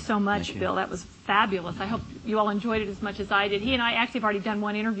 thank you so much, Bill. That was fabulous. I hope you all enjoyed it as much as I did. He and I actually have already done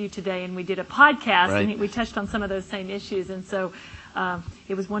one interview today, and we did a podcast, right. And we touched on some of those same issues. And so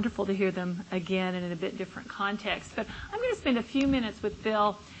it was wonderful to hear them again and in a bit different context. But I'm going to spend a few minutes with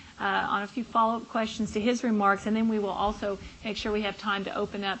Bill on a few follow-up questions to his remarks, and then we will also make sure we have time to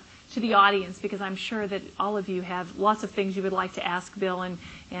open up to the audience, because I'm sure that all of you have lots of things you would like to ask Bill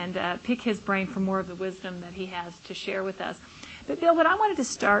and pick his brain for more of the wisdom that he has to share with us. But Bill, what I wanted to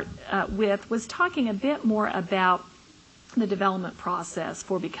start with was talking a bit more about the development process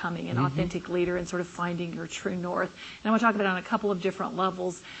for becoming an authentic leader and sort of finding your true north. And I want to talk about it on a couple of different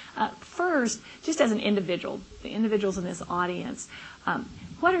levels. First, just as an individual, the individuals in this audience,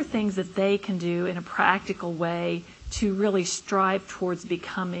 what are things that they can do in a practical way to really strive towards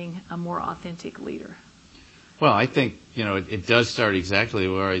becoming a more authentic leader? Well, I think, it does start exactly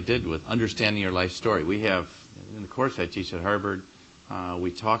where I did with understanding your life story. We have, in the course I teach at Harvard,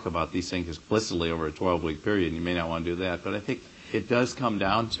 we talk about these things explicitly over a 12-week period, and you may not want to do that, but I think it does come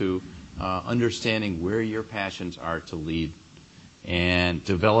down to understanding where your passions are to lead and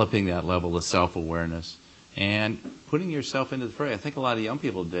developing that level of self-awareness and putting yourself into the fray. I think a lot of young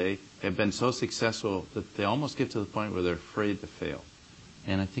people today have been so successful that they almost get to the point where they're afraid to fail.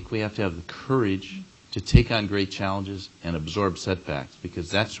 And I think we have to have the courage to take on great challenges and absorb setbacks, because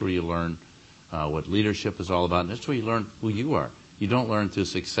that's where you learn what leadership is all about, and that's where you learn who you are. You don't learn through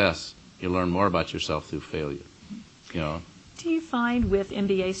success. You learn more about yourself through failure. Do you find with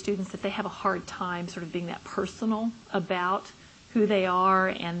MBA students that they have a hard time sort of being that personal about who they are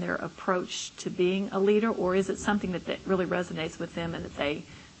and their approach to being a leader, or is it something that really resonates with them and that they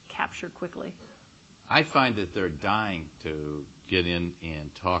capture quickly? I find that they're dying to get in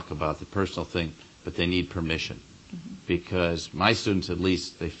and talk about the personal thing, but they need permission. Because my students, at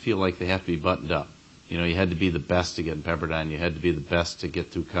least, they feel like they have to be buttoned up. You had to be the best to get in Pepperdine. You had to be the best to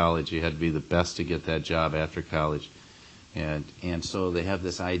get through college. You had to be the best to get that job after college. And so they have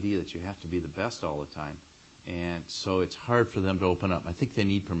this idea that you have to be the best all the time. And so it's hard for them to open up. I think they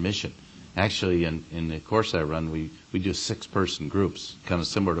need permission. Actually, in the course I run, we do 6-person groups, kind of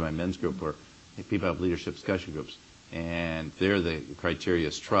similar to my men's group, where people have leadership discussion groups. And there the criteria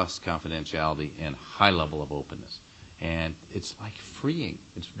is trust, confidentiality, and high level of openness. And it's like freeing.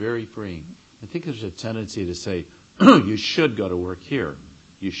 It's very freeing. I think there's a tendency to say, you should go to work here.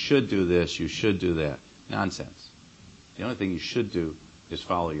 You should do this. You should do that. Nonsense. The only thing you should do is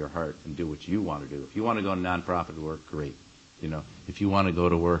follow your heart and do what you want to do. If you want to go to nonprofit work, great. If you want to go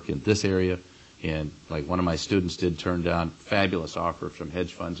to work in this area, and like one of my students did turn down fabulous offer from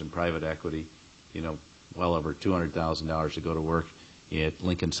hedge funds and private equity, well over $200,000 to go to work at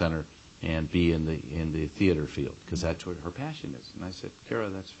Lincoln Center and be in the theater field, because that's what her passion is. And I said, Kara,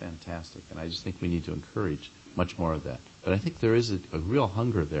 that's fantastic. And I just think we need to encourage much more of that. But I think there is a real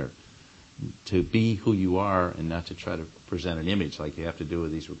hunger there to be who you are and not to try to present an image like you have to do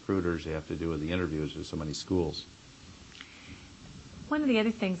with these recruiters, you have to do with the interviews with so many schools. One of the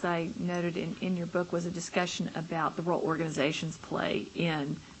other things I noted in your book was a discussion about the role organizations play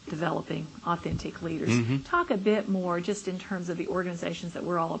in developing authentic leaders. Mm-hmm. Talk a bit more just in terms of the organizations that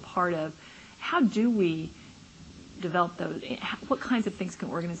we're all a part of. How do we develop those? What kinds of things can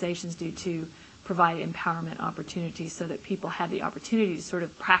organizations do to provide empowerment opportunities so that people have the opportunity to sort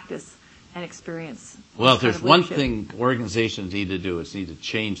of practice and experience? Well, if there's one thing organizations need to do, it's need to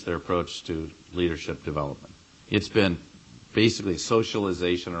change their approach to leadership development. It's been basically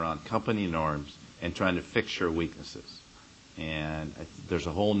socialization around company norms and trying to fix your weaknesses. And there's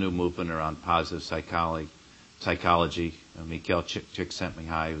a whole new movement around positive psychology. Mikhail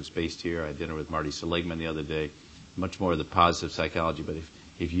Csikszentmihalyi, who's based here, I had dinner with Marty Seligman the other day, much more of the positive psychology. But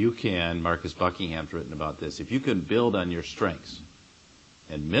if you can, Marcus Buckingham's written about this, if you can build on your strengths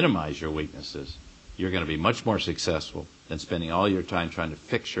and minimize your weaknesses, you're going to be much more successful than spending all your time trying to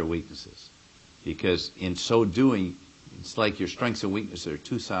fix your weaknesses. Because in so doing, it's like your strengths and weaknesses are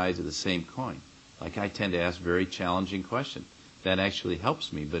two sides of the same coin. Like I tend to ask very challenging questions. That actually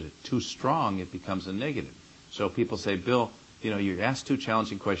helps me, but if too strong, it becomes a negative. So people say, Bill, you ask too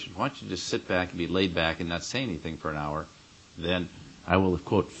challenging questions. Why don't you just sit back and be laid back and not say anything for an hour? Then I will,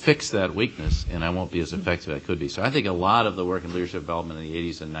 quote, fix that weakness, and I won't be as effective as I could be. So I think a lot of the work in leadership development in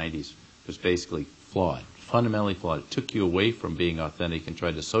the 80s and 90s was basically flawed, fundamentally flawed. It took you away from being authentic and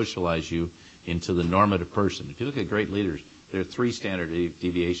tried to socialize you into the normative person. If you look at great leaders, there are 3 standard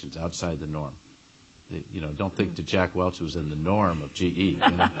deviations outside the norm. Don't think that Jack Welch was in the norm of GE.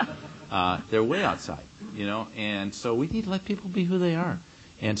 They're way outside, and so we need to let people be who they are.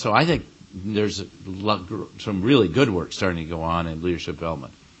 And so I think there's some really good work starting to go on in leadership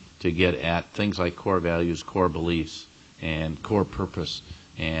development to get at things like core values, core beliefs, and core purpose,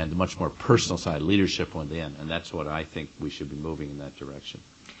 and the much more personal side, leadership within. And that's what I think we should be moving in that direction.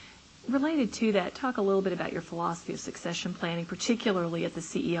 Related to that, talk a little bit about your philosophy of succession planning, particularly at the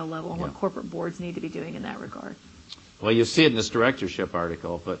CEO level, and what corporate boards need to be doing in that regard. Well, you see it in this directorship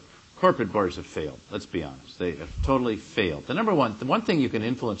article, but corporate boards have failed. Let's be honest. They have totally failed. The one thing you can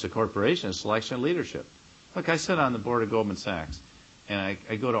influence a corporation is selection of leadership. Look, I sit on the board of Goldman Sachs, and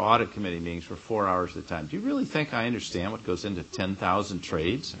I go to audit committee meetings for 4 hours at a time. Do you really think I understand what goes into 10,000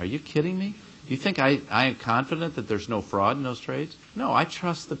 trades? Are you kidding me? Do you think I am confident that there's no fraud in those trades? No, I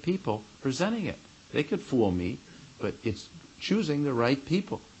trust the people presenting it. They could fool me, but it's choosing the right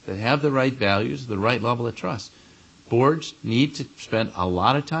people that have the right values, the right level of trust. Boards need to spend a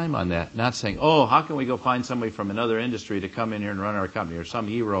lot of time on that, not saying, oh, how can we go find somebody from another industry to come in here and run our company, or some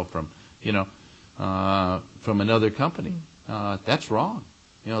hero from another company. That's wrong.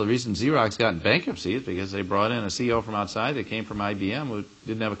 The reason Xerox got in bankruptcy is because they brought in a CEO from outside that came from IBM who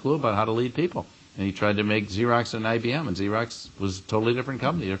didn't have a clue about how to lead people. And he tried to make Xerox an IBM, and Xerox was a totally different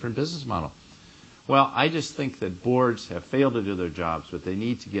company, different business model. Well, I just think that boards have failed to do their jobs, but they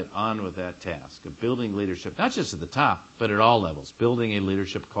need to get on with that task of building leadership, not just at the top, but at all levels, building a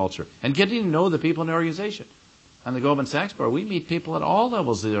leadership culture and getting to know the people in the organization. On the Goldman Sachs board, we meet people at all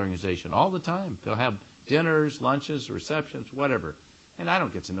levels of the organization all the time. They'll have dinners, lunches, receptions, whatever. And I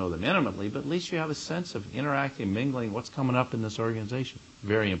don't get to know them intimately, but at least you have a sense of interacting, mingling, what's coming up in this organization.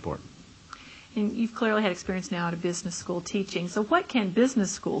 Very important. And you've clearly had experience now at a business school teaching. So what can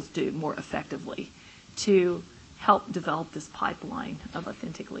business schools do more effectively to help develop this pipeline of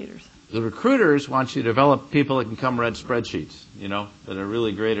authentic leaders? The recruiters want you to develop people that can come read spreadsheets, that are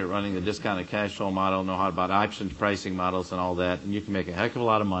really great at running the discounted cash flow model, know how about options pricing models and all that, and you can make a heck of a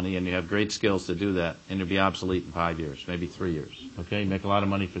lot of money, and you have great skills to do that, and you'll be obsolete in 5 years, maybe 3 years. Okay, you make a lot of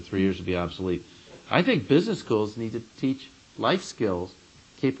money for 3 years to be obsolete. I think business schools need to teach life skills,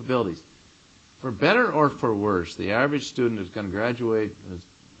 capabilities. For better or for worse, the average student who's going to graduate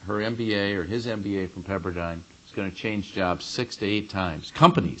her MBA or his MBA from Pepperdine is going to change jobs 6 to 8 times.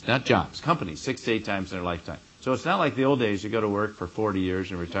 Companies, not jobs, companies 6 to 8 times in their lifetime. So it's not like the old days, you go to work for 40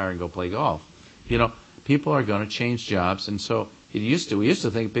 years and retire and go play golf. People are going to change jobs, and so we used to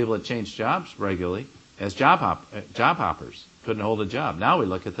think people that changed jobs regularly as job hoppers, couldn't hold a job. Now we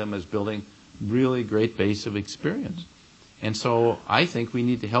look at them as building really great base of experience. And so I think we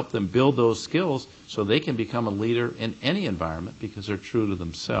need to help them build those skills so they can become a leader in any environment because they're true to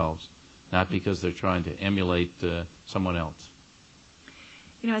themselves, not because they're trying to emulate someone else.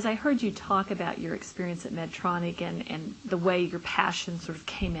 As I heard you talk about your experience at Medtronic and the way your passion sort of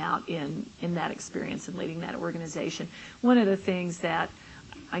came out in that experience and leading that organization, one of the things that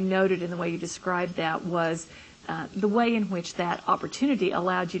I noted in the way you described that was the way in which that opportunity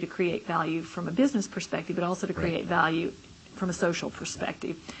allowed you to create value from a business perspective, but also to create value from a social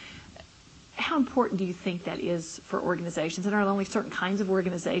perspective. How important do you think that is for organizations? And are there only certain kinds of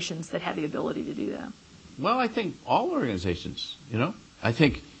organizations that have the ability to do that? Well, I think all organizations, I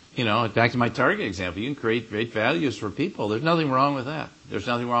think, back to my Target example, you can create great values for people. There's nothing wrong with that. There's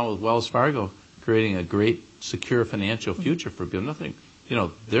nothing wrong with Wells Fargo creating a great, secure financial future for people.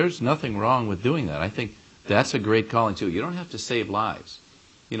 There's nothing wrong with doing that. I think that's a great calling, too. You don't have to save lives.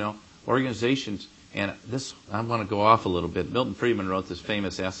 Organizations, and this, I want to go off a little bit. Milton Friedman wrote this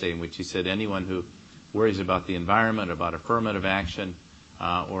famous essay in which he said anyone who worries about the environment, about affirmative action,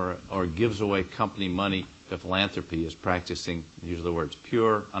 or gives away company money to philanthropy is practicing, these are the words,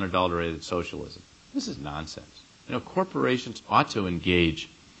 pure, unadulterated socialism. This is nonsense. Corporations ought to engage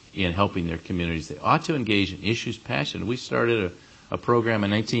in helping their communities. They ought to engage in issues passion. We started a program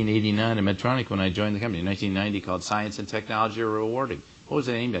in 1989 at Medtronic when I joined the company in 1990 called Science and Technology Are Rewarding. What was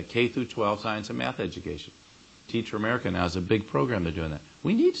it aimed at? K through 12 science and math education. Teach for America now is a big program they're doing that.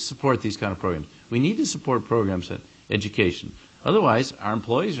 We need to support these kind of programs. We need to support programs in education. Otherwise, our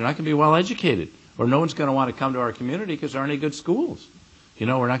employees are not going to be well educated, or no one's going to want to come to our community because there aren't any good schools. We're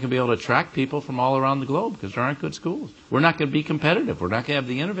not going to be able to attract people from all around the globe because there aren't good schools. We're not going to be competitive. We're not going to have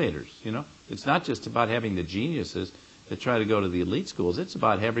the innovators. It's not just about having the geniuses that try to go to the elite schools. It's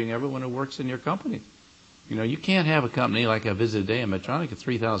about having everyone who works in your company. You can't have a company like I visited today in Medtronic at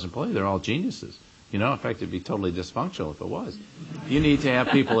 3,000 employees. They're all geniuses. In fact, it'd be totally dysfunctional if it was. You need to have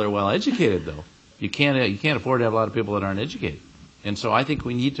people that are well educated, though. You can't afford to have a lot of people that aren't educated. And so I think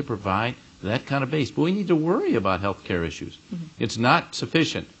we need to provide that kind of base. But we need to worry about health care issues. Mm-hmm. It's not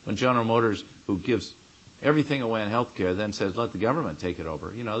sufficient when General Motors, who gives everything away in health care, then says, let the government take it over.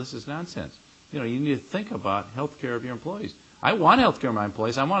 This is nonsense. You need to think about health care of your employees. I want health care of my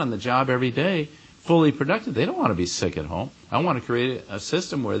employees. I want them on the job every day, fully productive. They don't want to be sick at home. I want to create a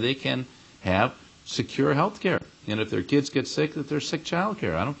system where they can have secure health care. And if their kids get sick, that there's sick child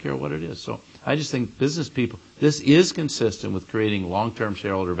care. I don't care what it is. So I just think business people, this is consistent with creating long-term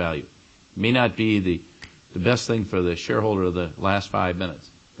shareholder value. It may not be the best thing for the shareholder of the last 5 minutes,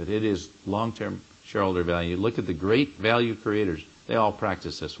 but it is long-term shareholder value. Look at the great value creators. They all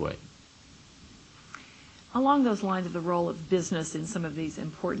practice this way. Along those lines of the role of business in some of these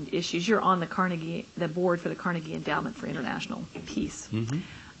important issues, you're on the board for the Carnegie Endowment for International Peace.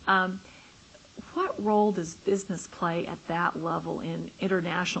 Mm-hmm. What role does business play at that level in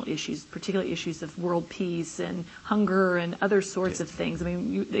international issues, particularly issues of world peace and hunger and other sorts of things? I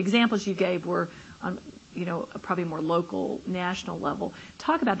mean, the examples you gave were on, probably more local, national level.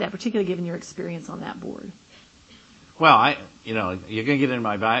 Talk about that, particularly given your experience on that board. Well, you're going to get into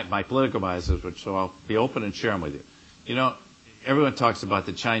my political biases, so I'll be open and share them with you. Everyone talks about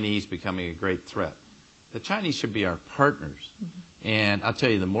the Chinese becoming a great threat. The Chinese should be our partners. Mm-hmm. And I'll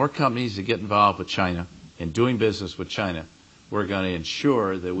tell you, the more companies that get involved with China and doing business with China, we're going to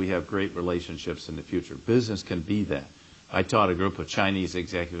ensure that we have great relationships in the future. Business can be that. I taught a group of Chinese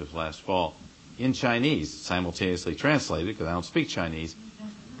executives last fall in Chinese, simultaneously translated because I don't speak Chinese.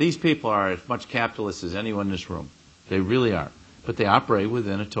 These people are as much capitalists as anyone in this room. They really are. But they operate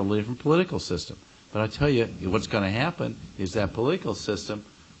within a totally different political system. But I tell you, what's going to happen is that political system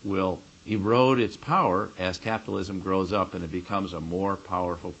will erode its power as capitalism grows up and it becomes a more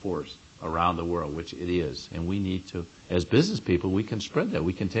powerful force around the world, which it is. And we need to, as business people, we can spread that.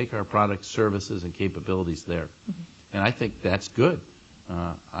 We can take our products, services, and capabilities there. Mm-hmm. And I think that's good.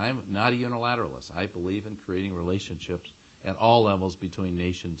 I'm not a unilateralist. I believe in creating relationships at all levels between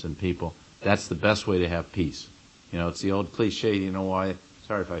nations and people. That's the best way to have peace. It's the old cliche, why,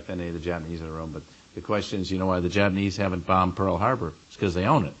 sorry if I offend any of the Japanese in the room, but the question is, why the Japanese haven't bombed Pearl Harbor? It's because they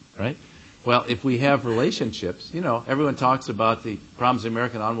own it, right? Well, if we have relationships, everyone talks about the problems in the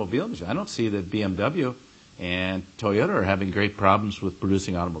American automobile industry. I don't see that BMW and Toyota are having great problems with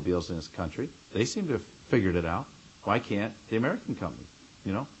producing automobiles in this country. They seem to have figured it out. Why can't the American company?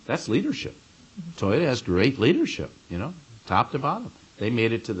 That's leadership. Toyota has great leadership, top to bottom. They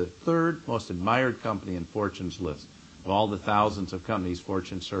made it to the third most admired company in Fortune's list. Of all the thousands of companies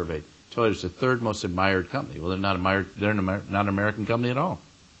Fortune surveyed, Toyota's the third most admired company. Well, they're not an American company at all.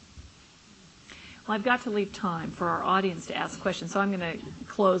 Well, I've got to leave time for our audience to ask questions, so I'm going to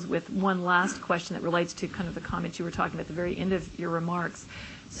close with one last question that relates to kind of the comments you were talking about at the very end of your remarks.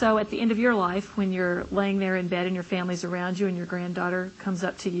 So at the end of your life, when you're laying there in bed and your family's around you and your granddaughter comes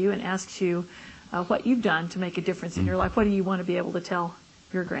up to you and asks you what you've done to make a difference in your life, what do you want to be able to tell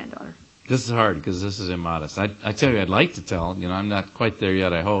your granddaughter? This is hard because this is immodest. I tell you, I'd like to tell. I'm not quite there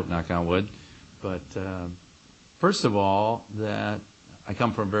yet, I hope, knock on wood. But first of all, that I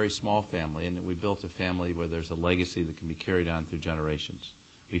come from a very small family, and we built a family where there's a legacy that can be carried on through generations.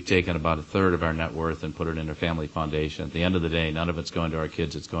 We've taken about a third of our net worth and put it into a family foundation. At the end of the day, none of it's going to our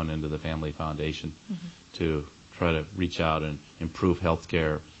kids. It's going into the family foundation to try to reach out and improve health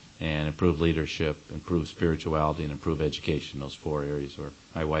care and improve leadership, improve spirituality, and improve education, those four areas where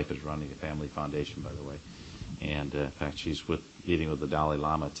my wife is running a family foundation, by the way. And in fact, she's meeting with the Dalai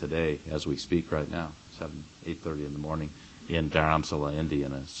Lama today as we speak right now, 8:30 in the morning in Dharamsala, India,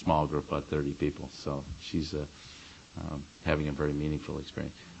 in a small group, about 30 people. So she's having a very meaningful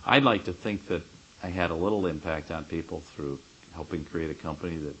experience. I'd like to think that I had a little impact on people through helping create a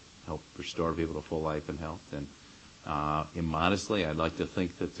company that helped restore people to full life and health. And immodestly, I'd like to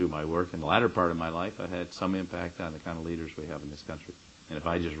think that through my work in the latter part of my life, I had some impact on the kind of leaders we have in this country. And if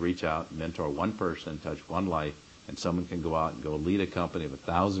I just reach out, mentor one person, touch one life, and someone can go out and go lead a company of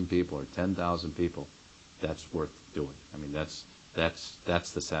 1,000 people or 10,000 people, that's worth doing. I mean, that's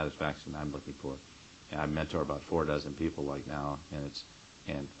the satisfaction I'm looking for. And I mentor about 4 dozen people like now,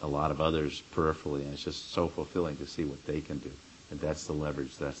 and a lot of others peripherally, and it's just so fulfilling to see what they can do. And that's the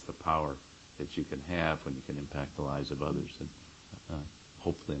leverage, that's the power that you can have when you can impact the lives of others, and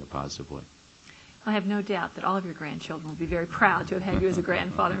hopefully in a positive way. I have no doubt that all of your grandchildren will be very proud to have had you as a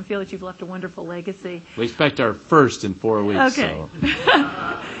grandfather and feel that you've left a wonderful legacy. We expect our first in 4 weeks. Okay.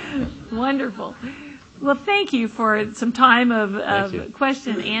 So. Wonderful. Well, thank you for some time of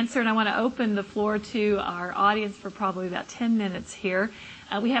question and answer, and I want to open the floor to our audience for probably about 10 minutes here.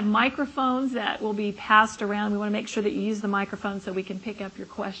 We have microphones that will be passed around. We want to make sure that you use the microphone so we can pick up your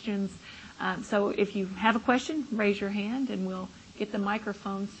questions. So if you have a question, raise your hand, and we'll get the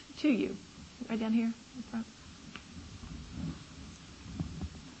microphones to you. Right down here in front.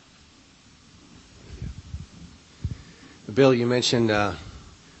 Bill, you mentioned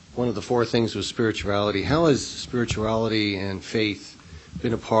one of the 4 things was spirituality. How has spirituality and faith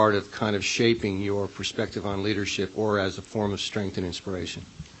been a part of kind of shaping your perspective on leadership, or as a form of strength and inspiration?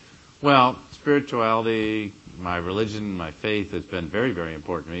 Well, spirituality, my religion, my faith has been very, very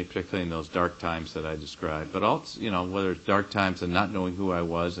important to me, particularly in those dark times that I described. But also, whether it's dark times and not knowing who I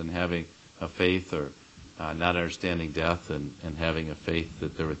was and having a faith, or not understanding death and having a faith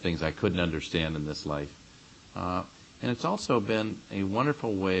that there were things I couldn't understand in this life. And it's also been a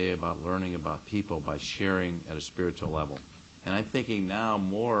wonderful way about learning about people by sharing at a spiritual level. And I'm thinking now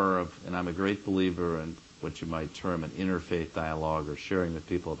more of, and I'm a great believer in what you might term an interfaith dialogue, or sharing with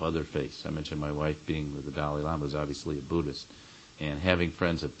people of other faiths. I mentioned my wife being with the Dalai Lama, who's obviously a Buddhist, and having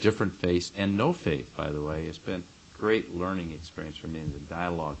friends of different faiths and no faith, by the way, has been a great learning experience for me in the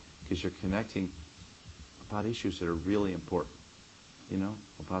dialogue, because you're connecting about issues that are really important,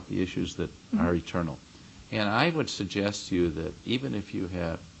 about the issues that are eternal. And I would suggest to you that even if you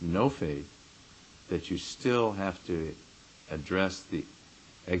have no faith, that you still have to address the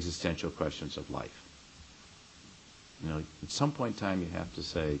existential questions of life. At some point in time you have to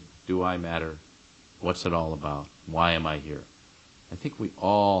say, do I matter? What's it all about? Why am I here? I think we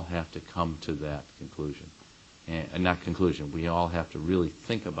all have to come to that conclusion. And not conclusion, we all have to really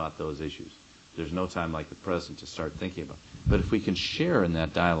think about those issues. There's no time like the present to start thinking about it. But if we can share in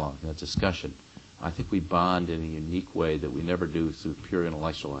that dialogue, that discussion, I think we bond in a unique way that we never do through pure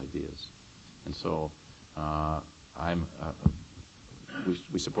intellectual ideas. And so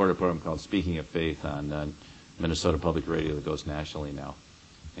we support a program called Speaking of Faith on Minnesota Public Radio that goes nationally now,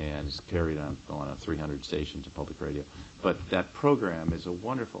 and it's carried on 300 stations of public radio. But that program is a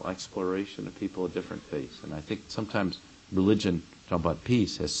wonderful exploration of people of different faiths. And I think sometimes religion, talking about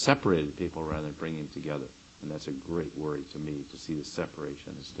peace, has separated people rather than bringing them together. And that's a great worry to me, to see the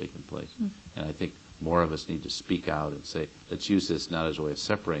separation that's taken place. And I think more of us need to speak out and say, let's use this not as a way of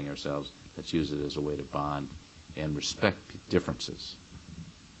separating ourselves, let's use it as a way to bond and respect differences.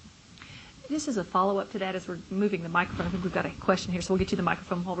 This is a follow-up to that as we're moving the microphone. I think we've got a question here, so we'll get you the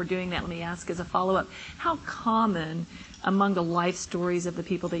microphone while we're doing that. Let me ask as a follow-up, how common among the life stories of the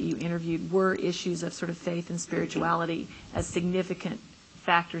people that you interviewed were issues of sort of faith and spirituality as significant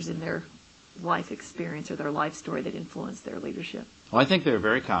factors in their life experience or their life story that influence their leadership? Well, I think they're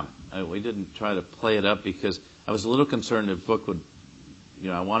very common. We didn't try to play it up because I was a little concerned the book would,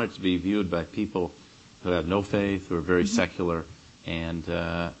 I want it to be viewed by people who have no faith, who are very secular, and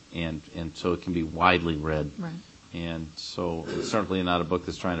so it can be widely read. Right. And so it's certainly not a book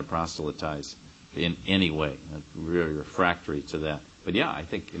that's trying to proselytize in any way. Really refractory to that. But yeah, I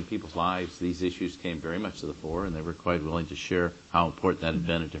think in people's lives, these issues came very much to the fore, and they were quite willing to share how important that had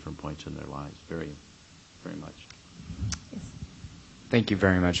been at different points in their lives. Very, very much. Yes. Thank you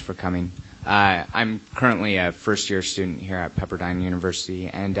very much for coming. I'm currently a first-year student here at Pepperdine University,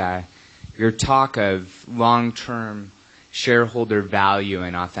 and your talk of long-term shareholder value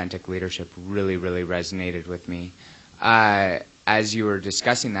and authentic leadership really, really resonated with me. As you were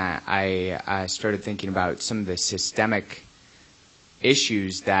discussing that, I started thinking about some of the systemic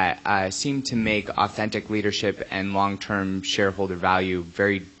issues that seem to make authentic leadership and long-term shareholder value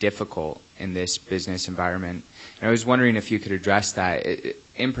very difficult in this business environment. And I was wondering if you could address that,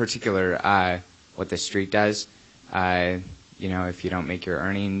 in particular, what the street does. If you don't make your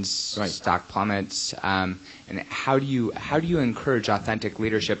earnings, right, stock plummets. And how do you encourage authentic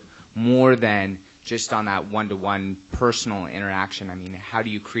leadership more than just on that one-to-one personal interaction? I mean, how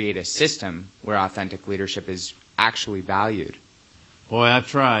do you create a system where authentic leadership is actually valued? Boy, I've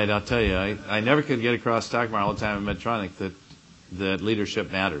tried. I'll tell you, I never could get across stock market all the time in Medtronic that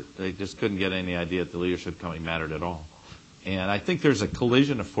leadership mattered. They just couldn't get any idea that the leadership company mattered at all. And I think there's a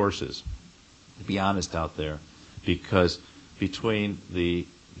collision of forces, to be honest, out there, because between the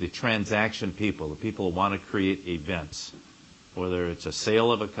transaction people, the people who want to create events, whether it's a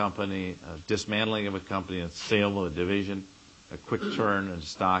sale of a company, a dismantling of a company, a sale of a division, a quick turn in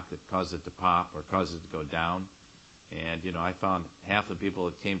stock that causes it to pop or causes it to go down. And, I found half the people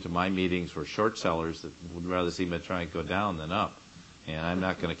that came to my meetings were short sellers that would rather see Medtronic go down than up. And I'm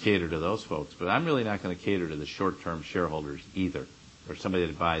not going to cater to those folks. But I'm really not going to cater to the short-term shareholders either, or somebody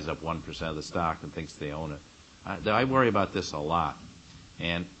that buys up 1% of the stock and thinks they own it. I worry about this a lot.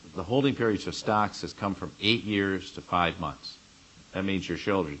 And the holding periods of stocks has come from 8 years to 5 months. That means your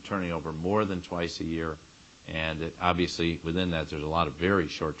shareholders are turning over more than twice a year. And obviously, within that, there's a lot of very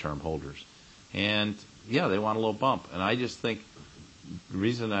short-term holders. And yeah, they want a little bump. And I just think one of the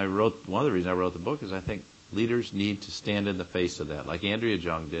reasons I wrote the book is I think leaders need to stand in the face of that, like Andrea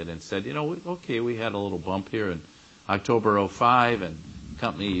Jung did, and said, we had a little bump here in October 05, and the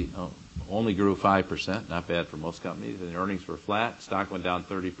company only grew 5%, not bad for most companies, and the earnings were flat. Stock went down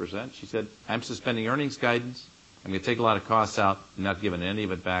 30%. She said, I'm suspending earnings guidance. I'm going to take a lot of costs out and not giving any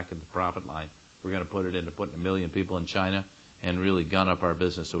of it back in the profit line. We're going to put it into putting 1 million people in China and really gun up our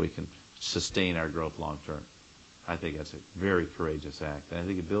business so we can sustain our growth long term. I think that's a very courageous act. And I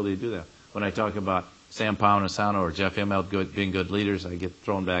think the ability to do that. When I talk about Sam Palmisano or Jeff Immelt being good leaders, I get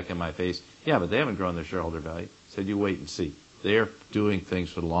thrown back in my face. Yeah, but they haven't grown their shareholder value. I said, you wait and see. They're doing things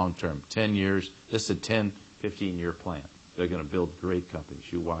for the long term. 10 years, this is a 10, 15-year plan. They're going to build great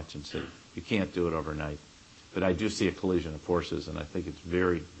companies. You watch and see. You can't do it overnight. But I do see a collision of forces, and I think it's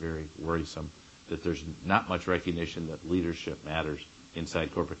very, very worrisome that there's not much recognition that leadership matters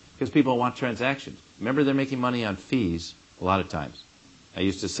inside corporate, because people want transactions. Remember, they're making money on fees a lot of times. I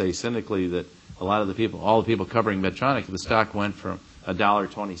used to say cynically that a lot of the people, all the people covering Medtronic, the stock went from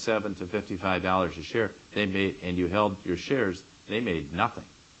 $1.27 to $55 a share. They made, and you held your shares, they made nothing.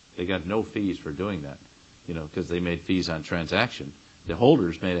 They got no fees for doing that, because they made fees on transaction. The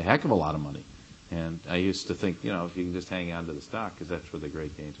holders made a heck of a lot of money. And I used to think, if you can just hang on to the stock, because that's where the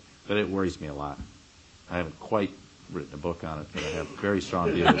great gains are. But it worries me a lot. I haven't quite written a book on it, but I have very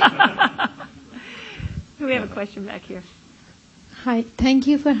strong views. We have a question back here. Hi, thank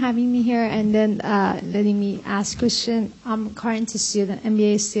you for having me here and then letting me ask a question. I'm a current student,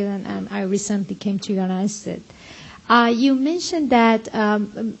 MBA student, and I recently came to the United States. You mentioned that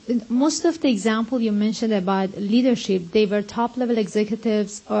most of the example you mentioned about leadership, they were top-level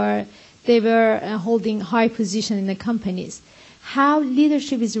executives or they were holding high position in the companies. How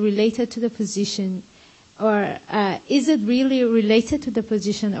leadership is related to the position, or is it really related to the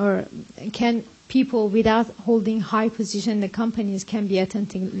position, or can people without holding high position in the companies can be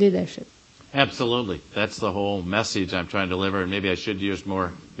attempting leadership? Absolutely. That's the whole message I'm trying to deliver, and maybe I should use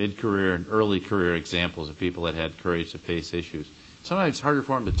more mid-career and early career examples of people that had courage to face issues. Sometimes it's harder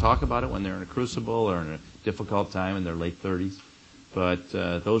for them to talk about it when they're in a crucible or in a difficult time in their late 30s. But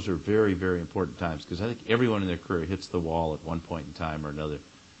those are very, very important times, because I think everyone in their career hits the wall at one point in time or another.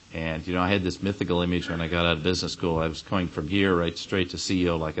 And, I had this mythical image when I got out of business school. I was going from here right straight to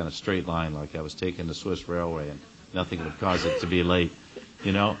CEO, like on a straight line, like I was taking the Swiss Railway, and nothing would cause it to be late,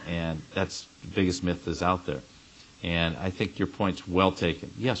 and that's the biggest myth that's out there. And I think your point's well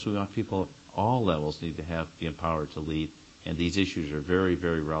taken. Yes, we want people at all levels need to be empowered to lead, and these issues are very,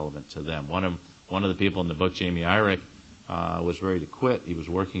 very relevant to them. One of the people in the book, Jamie Irick, was ready to quit. He was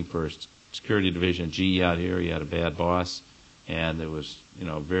working for a security division, GE out here. He had a bad boss, and it was,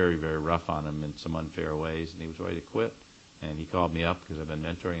 very, very rough on him in some unfair ways, and he was ready to quit. And he called me up because I've been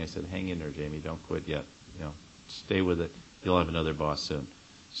mentoring. I said, hang in there, Jamie, don't quit yet. Stay with it. You'll have another boss soon.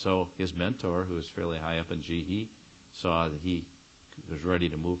 So his mentor, who was fairly high up in GE, saw that he was ready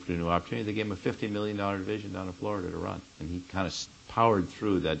to move to a new opportunity. They gave him a $50 million division down in Florida to run. And he kind of powered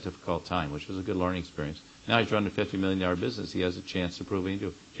through that difficult time, which was a good learning experience. Now he's running a $50 million business. He has a chance to prove he can do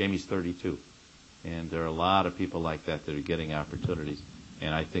it. Jamie's 32. And there are a lot of people like that that are getting opportunities.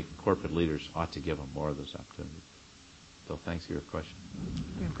 And I think corporate leaders ought to give them more of those opportunities. So thanks for your question.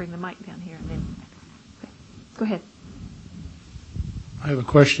 We're going to bring the mic down here. And then, okay. Go ahead. I have a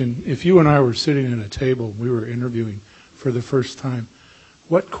question. If you and I were sitting at a table, we were interviewing for the first time,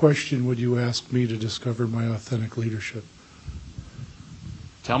 what question would you ask me to discover my authentic leadership?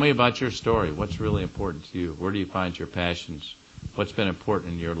 Tell me about your story. What's really important to you? Where do you find your passions? What's been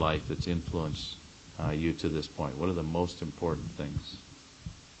important in your life that's influenced you to this point? What are the most important things?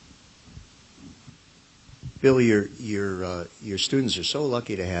 Bill, your students are so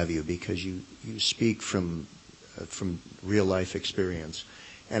lucky to have you because you speak from real life experience.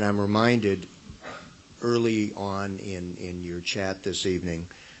 And I'm reminded early on in your chat this evening,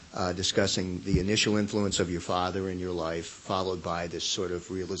 discussing the initial influence of your father in your life, followed by this sort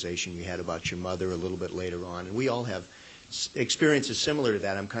of realization you had about your mother a little bit later on. And we all have experiences similar to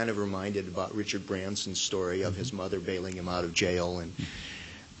that. I'm kind of reminded about Richard Branson's story of his mother bailing him out of jail.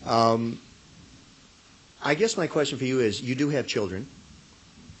 And I guess my question for you is, you do have children.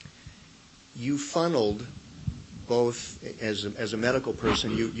 You funneled both, as a medical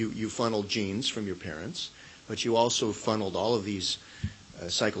person, you funneled genes from your parents, but you also funneled all of these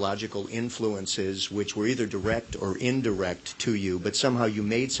psychological influences which were either direct or indirect to you, but somehow you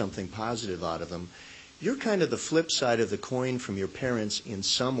made something positive out of them. You're kind of the flip side of the coin from your parents in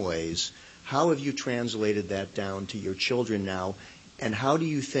some ways. How have you translated that down to your children now, and how do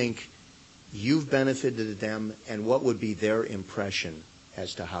you think you've benefited them, and what would be their impression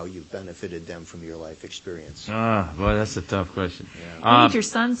as to how you've benefited them from your life experience? Boy, that's a tough question. We need your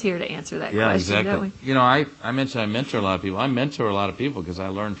sons here to answer that question, exactly. don't we? I mentioned I mentor a lot of people. I mentor a lot of people because I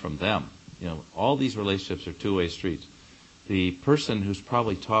learn from them. All these relationships are two-way streets. The person who's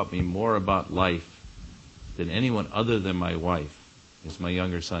probably taught me more about life than anyone other than my wife is my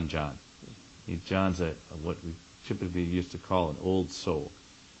younger son, John. John's what we typically used to call an old soul.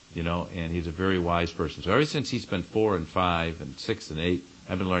 And he's a very wise person. So ever since he's been 4 and 5 and 6 and 8,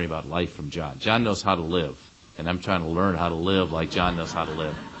 I've been learning about life from John. John knows how to live, and I'm trying to learn how to live like John knows how to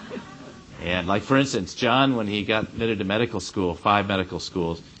live. And like, for instance, John, when he got admitted to medical school, 5 medical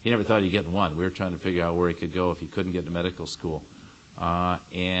schools, he never thought he'd get in one. We were trying to figure out where he could go if he couldn't get to medical school.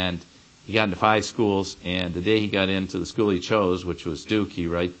 And he got into 5 schools, and the day he got into the school he chose, which was Duke, he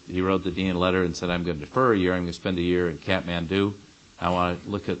wrote the dean a letter and said, I'm going to defer a year. I'm going to spend a year in Kathmandu. I want to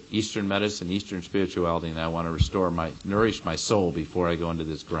look at Eastern medicine, Eastern spirituality, and I want to nourish my soul before I go into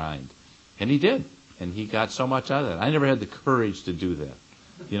this grind. And he did. And he got so much out of that. I never had the courage to do that.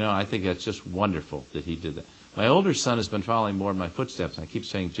 I think that's just wonderful that he did that. My older son has been following more in my footsteps. I keep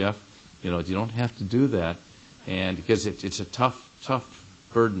saying, Jeff, you don't have to do that. And because it's a tough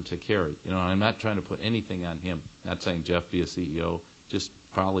burden to carry. I'm not trying to put anything on him. Not saying, Jeff, be a CEO. Just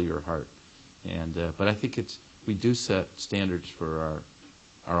follow your heart. And but I think we do set standards for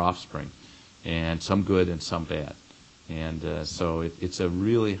our offspring, and some good and some bad. And so it's a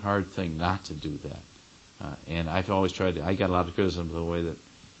really hard thing not to do that. And I've always tried to, I got a lot of criticism of the way that,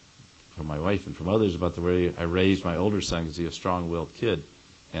 from my wife and from others, about the way I raised my older son, because he was a strong-willed kid,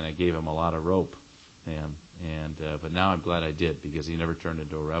 and I gave him a lot of rope. But now I'm glad I did, because he never turned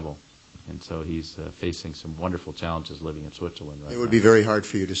into a rebel. And so he's facing some wonderful challenges living in Switzerland right now. It would be very hard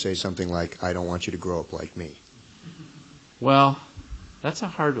for you to say something like, I don't want you to grow up like me. Well, that's a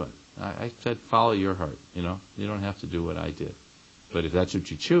hard one. I said follow your heart, You don't have to do what I did. But if that's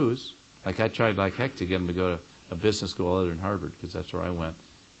what you choose, like I tried like heck to get him to go to a business school other than Harvard, because that's where I went.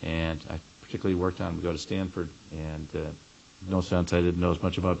 And I particularly worked on him to go to Stanford. And no sense, I didn't know as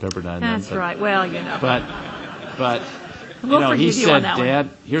much about Pepperdine. That's then, right. Well, But he said, Dad,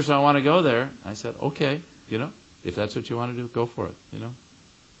 here's how I want to go there. I said, okay, if that's what you want to do, go for it, So.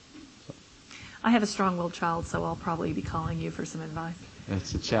 I have a strong-willed child, so I'll probably be calling you for some advice.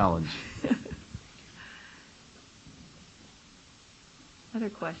 It's a challenge. Other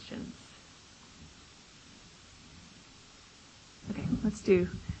questions? Okay, let's do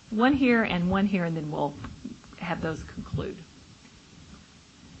one here, and then we'll have those conclude.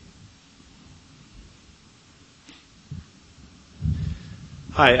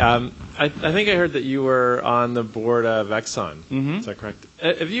 Hi, I think I heard that you were on the board of Exxon. Mm-hmm. Is that correct?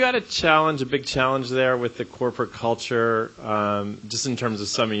 Have you had a big challenge there with the corporate culture, just in terms of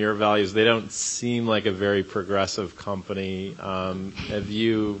some of your values? They don't seem like a very progressive company. Have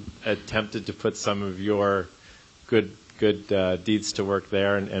you attempted to put some of your good deeds to work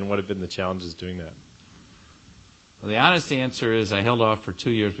there, and what have been the challenges doing that? Well, the honest answer is I held off for 2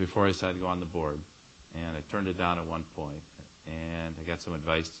 years before I decided to go on the board, and I turned it down at one point. And I got some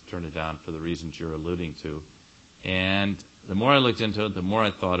advice to turn it down for the reasons you're alluding to. And the more I looked into it, the more I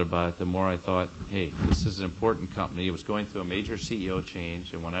thought about it, the more I thought, hey, this is an important company. It was going through a major CEO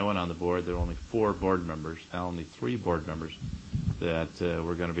change, and when I went on the board, there were only 4 board members, now only 3 board members that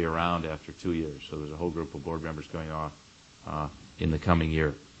were going to be around after 2 years. So there's a whole group of board members going off in the coming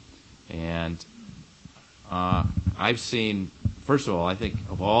year. And I've seen, first of all, I think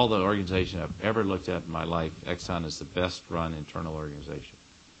of all the organizations I've ever looked at in my life, Exxon is the best run internal organization.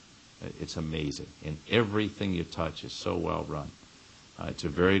 It's amazing. And everything you touch is so well run. It's a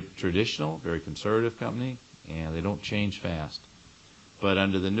very traditional, very conservative company, and they don't change fast. But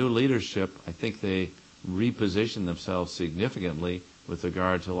under the new leadership, I think they repositioned themselves significantly with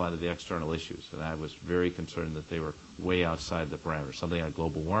regard to a lot of the external issues. And I was very concerned that they were way outside the parameters. Something like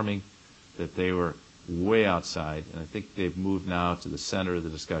global warming, that they were way outside, and I think they've moved now to the center of the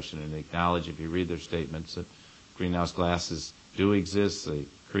discussion and acknowledge, if you read their statements, that greenhouse gases do exist. They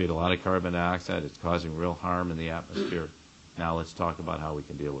create a lot of carbon dioxide. It's causing real harm in the atmosphere. Now let's talk about how we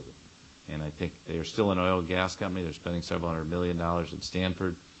can deal with it. And I think they are still an oil and gas company. They're spending several $100 million at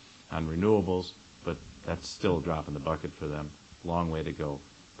Stanford on renewables, but that's still a drop in the bucket for them. Long way to go.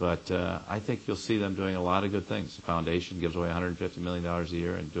 But I think you'll see them doing a lot of good things. The foundation gives away $150 million a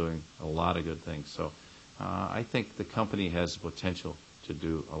year and doing a lot of good things. So I think the company has the potential to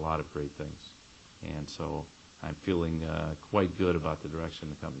do a lot of great things. And so I'm feeling quite good about the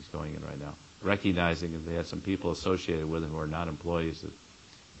direction the company's going in right now, recognizing that they had some people associated with it who are not employees that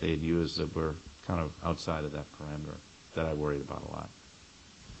they had used that were kind of outside of that parameter that I worried about a lot.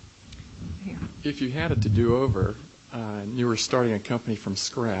 If you had it to do over, and you were starting a company from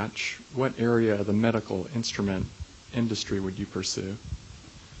scratch, what area of the medical instrument industry would you pursue?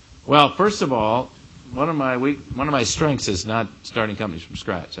 Well, first of all, one of my strengths is not starting companies from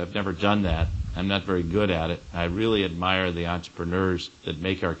scratch. I've never done that. I'm not very good at it. I really admire the entrepreneurs that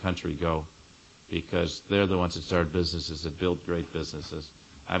make our country go, because they're the ones that start businesses, that build great businesses.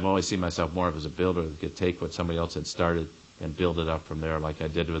 I've always seen myself more of as a builder that could take what somebody else had started and build it up from there, like I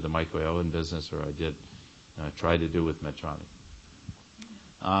did with the microwave oven business, or I did try to do with Medtronic.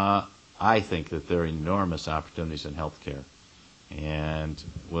 I think that there are enormous opportunities in healthcare. And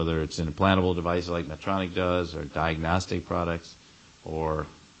whether it's in implantable devices like Medtronic does, or diagnostic products, or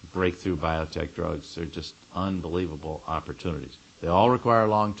breakthrough biotech drugs, they're just unbelievable opportunities. They all require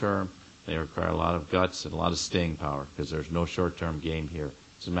long-term. They require a lot of guts and a lot of staying power, because there's no short-term game here.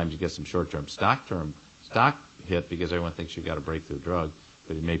 Sometimes you get some short-term stock hit because everyone thinks you got a breakthrough drug,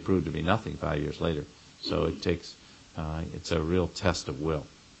 but it may prove to be nothing 5 years later. So it takes, it's a real test of will.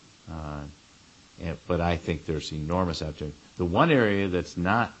 But I think there's enormous opportunity. The one area that's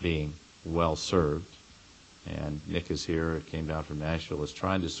not being well served, and Nick is here, came down from Nashville, is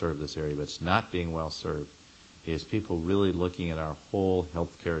trying to serve this area, but it's not being well served, is people really looking at our whole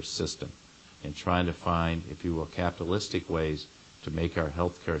healthcare system and trying to find, if you will, capitalistic ways to make our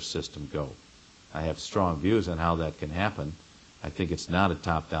healthcare system go. I have strong views on how that can happen. I think it's not a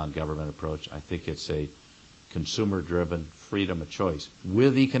top-down government approach. I think it's a consumer-driven freedom of choice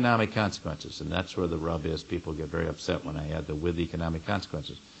with economic consequences, and that's where the rub is. People get very upset when I add the with economic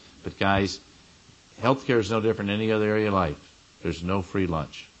consequences. But guys, healthcare is no different than any other area of life. There's no free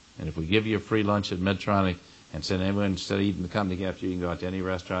lunch. And if we give you a free lunch at Medtronic and send everyone, instead of eating the company after, you can go out to any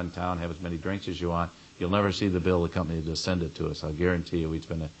restaurant in town, have as many drinks as you want, you'll never see the bill of the company to send it to us. I'll guarantee you we'd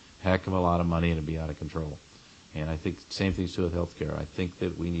spend a heck of a lot of money and it'd be out of control. And I think the same thing's true with healthcare. I think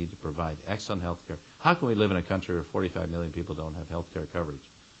that we need to provide excellent healthcare. How can we live in a country where 45 million people don't have healthcare coverage?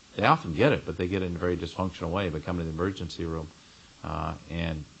 They often get it, but they get it in a very dysfunctional way, by coming to the emergency room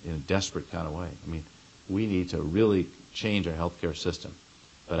and in a desperate kind of way. I mean, we need to really change our healthcare system.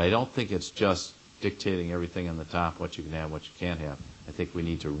 But I don't think it's just dictating everything on the top, what you can have, what you can't have. I think we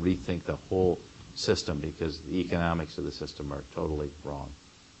need to rethink the whole system, because the economics of the system are totally wrong.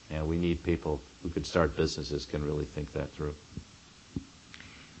 And we need people who could start businesses can really think that through.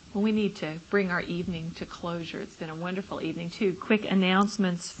 Well, we need to bring our evening to closure. It's been a wonderful evening. 2 quick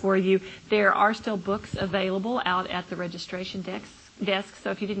announcements for you. There are still books available out at the registration desk.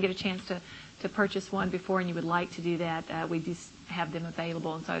 So if you didn't get a chance to to purchase one before and you would like to do that, we do have them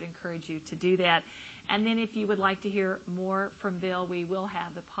available, and so I'd encourage you to do that. And then if you would like to hear more from Bill, we will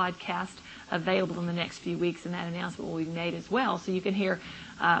have the podcast available in the next few weeks, and that announcement will be made as well, so you can hear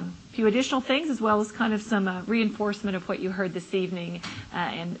a few additional things as well as kind of some reinforcement of what you heard this evening,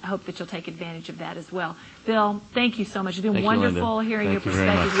 and I hope that you'll take advantage of that as well. Bill, thank you so much. It's been wonderful hearing your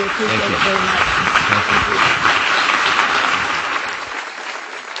perspective. We appreciate it very much.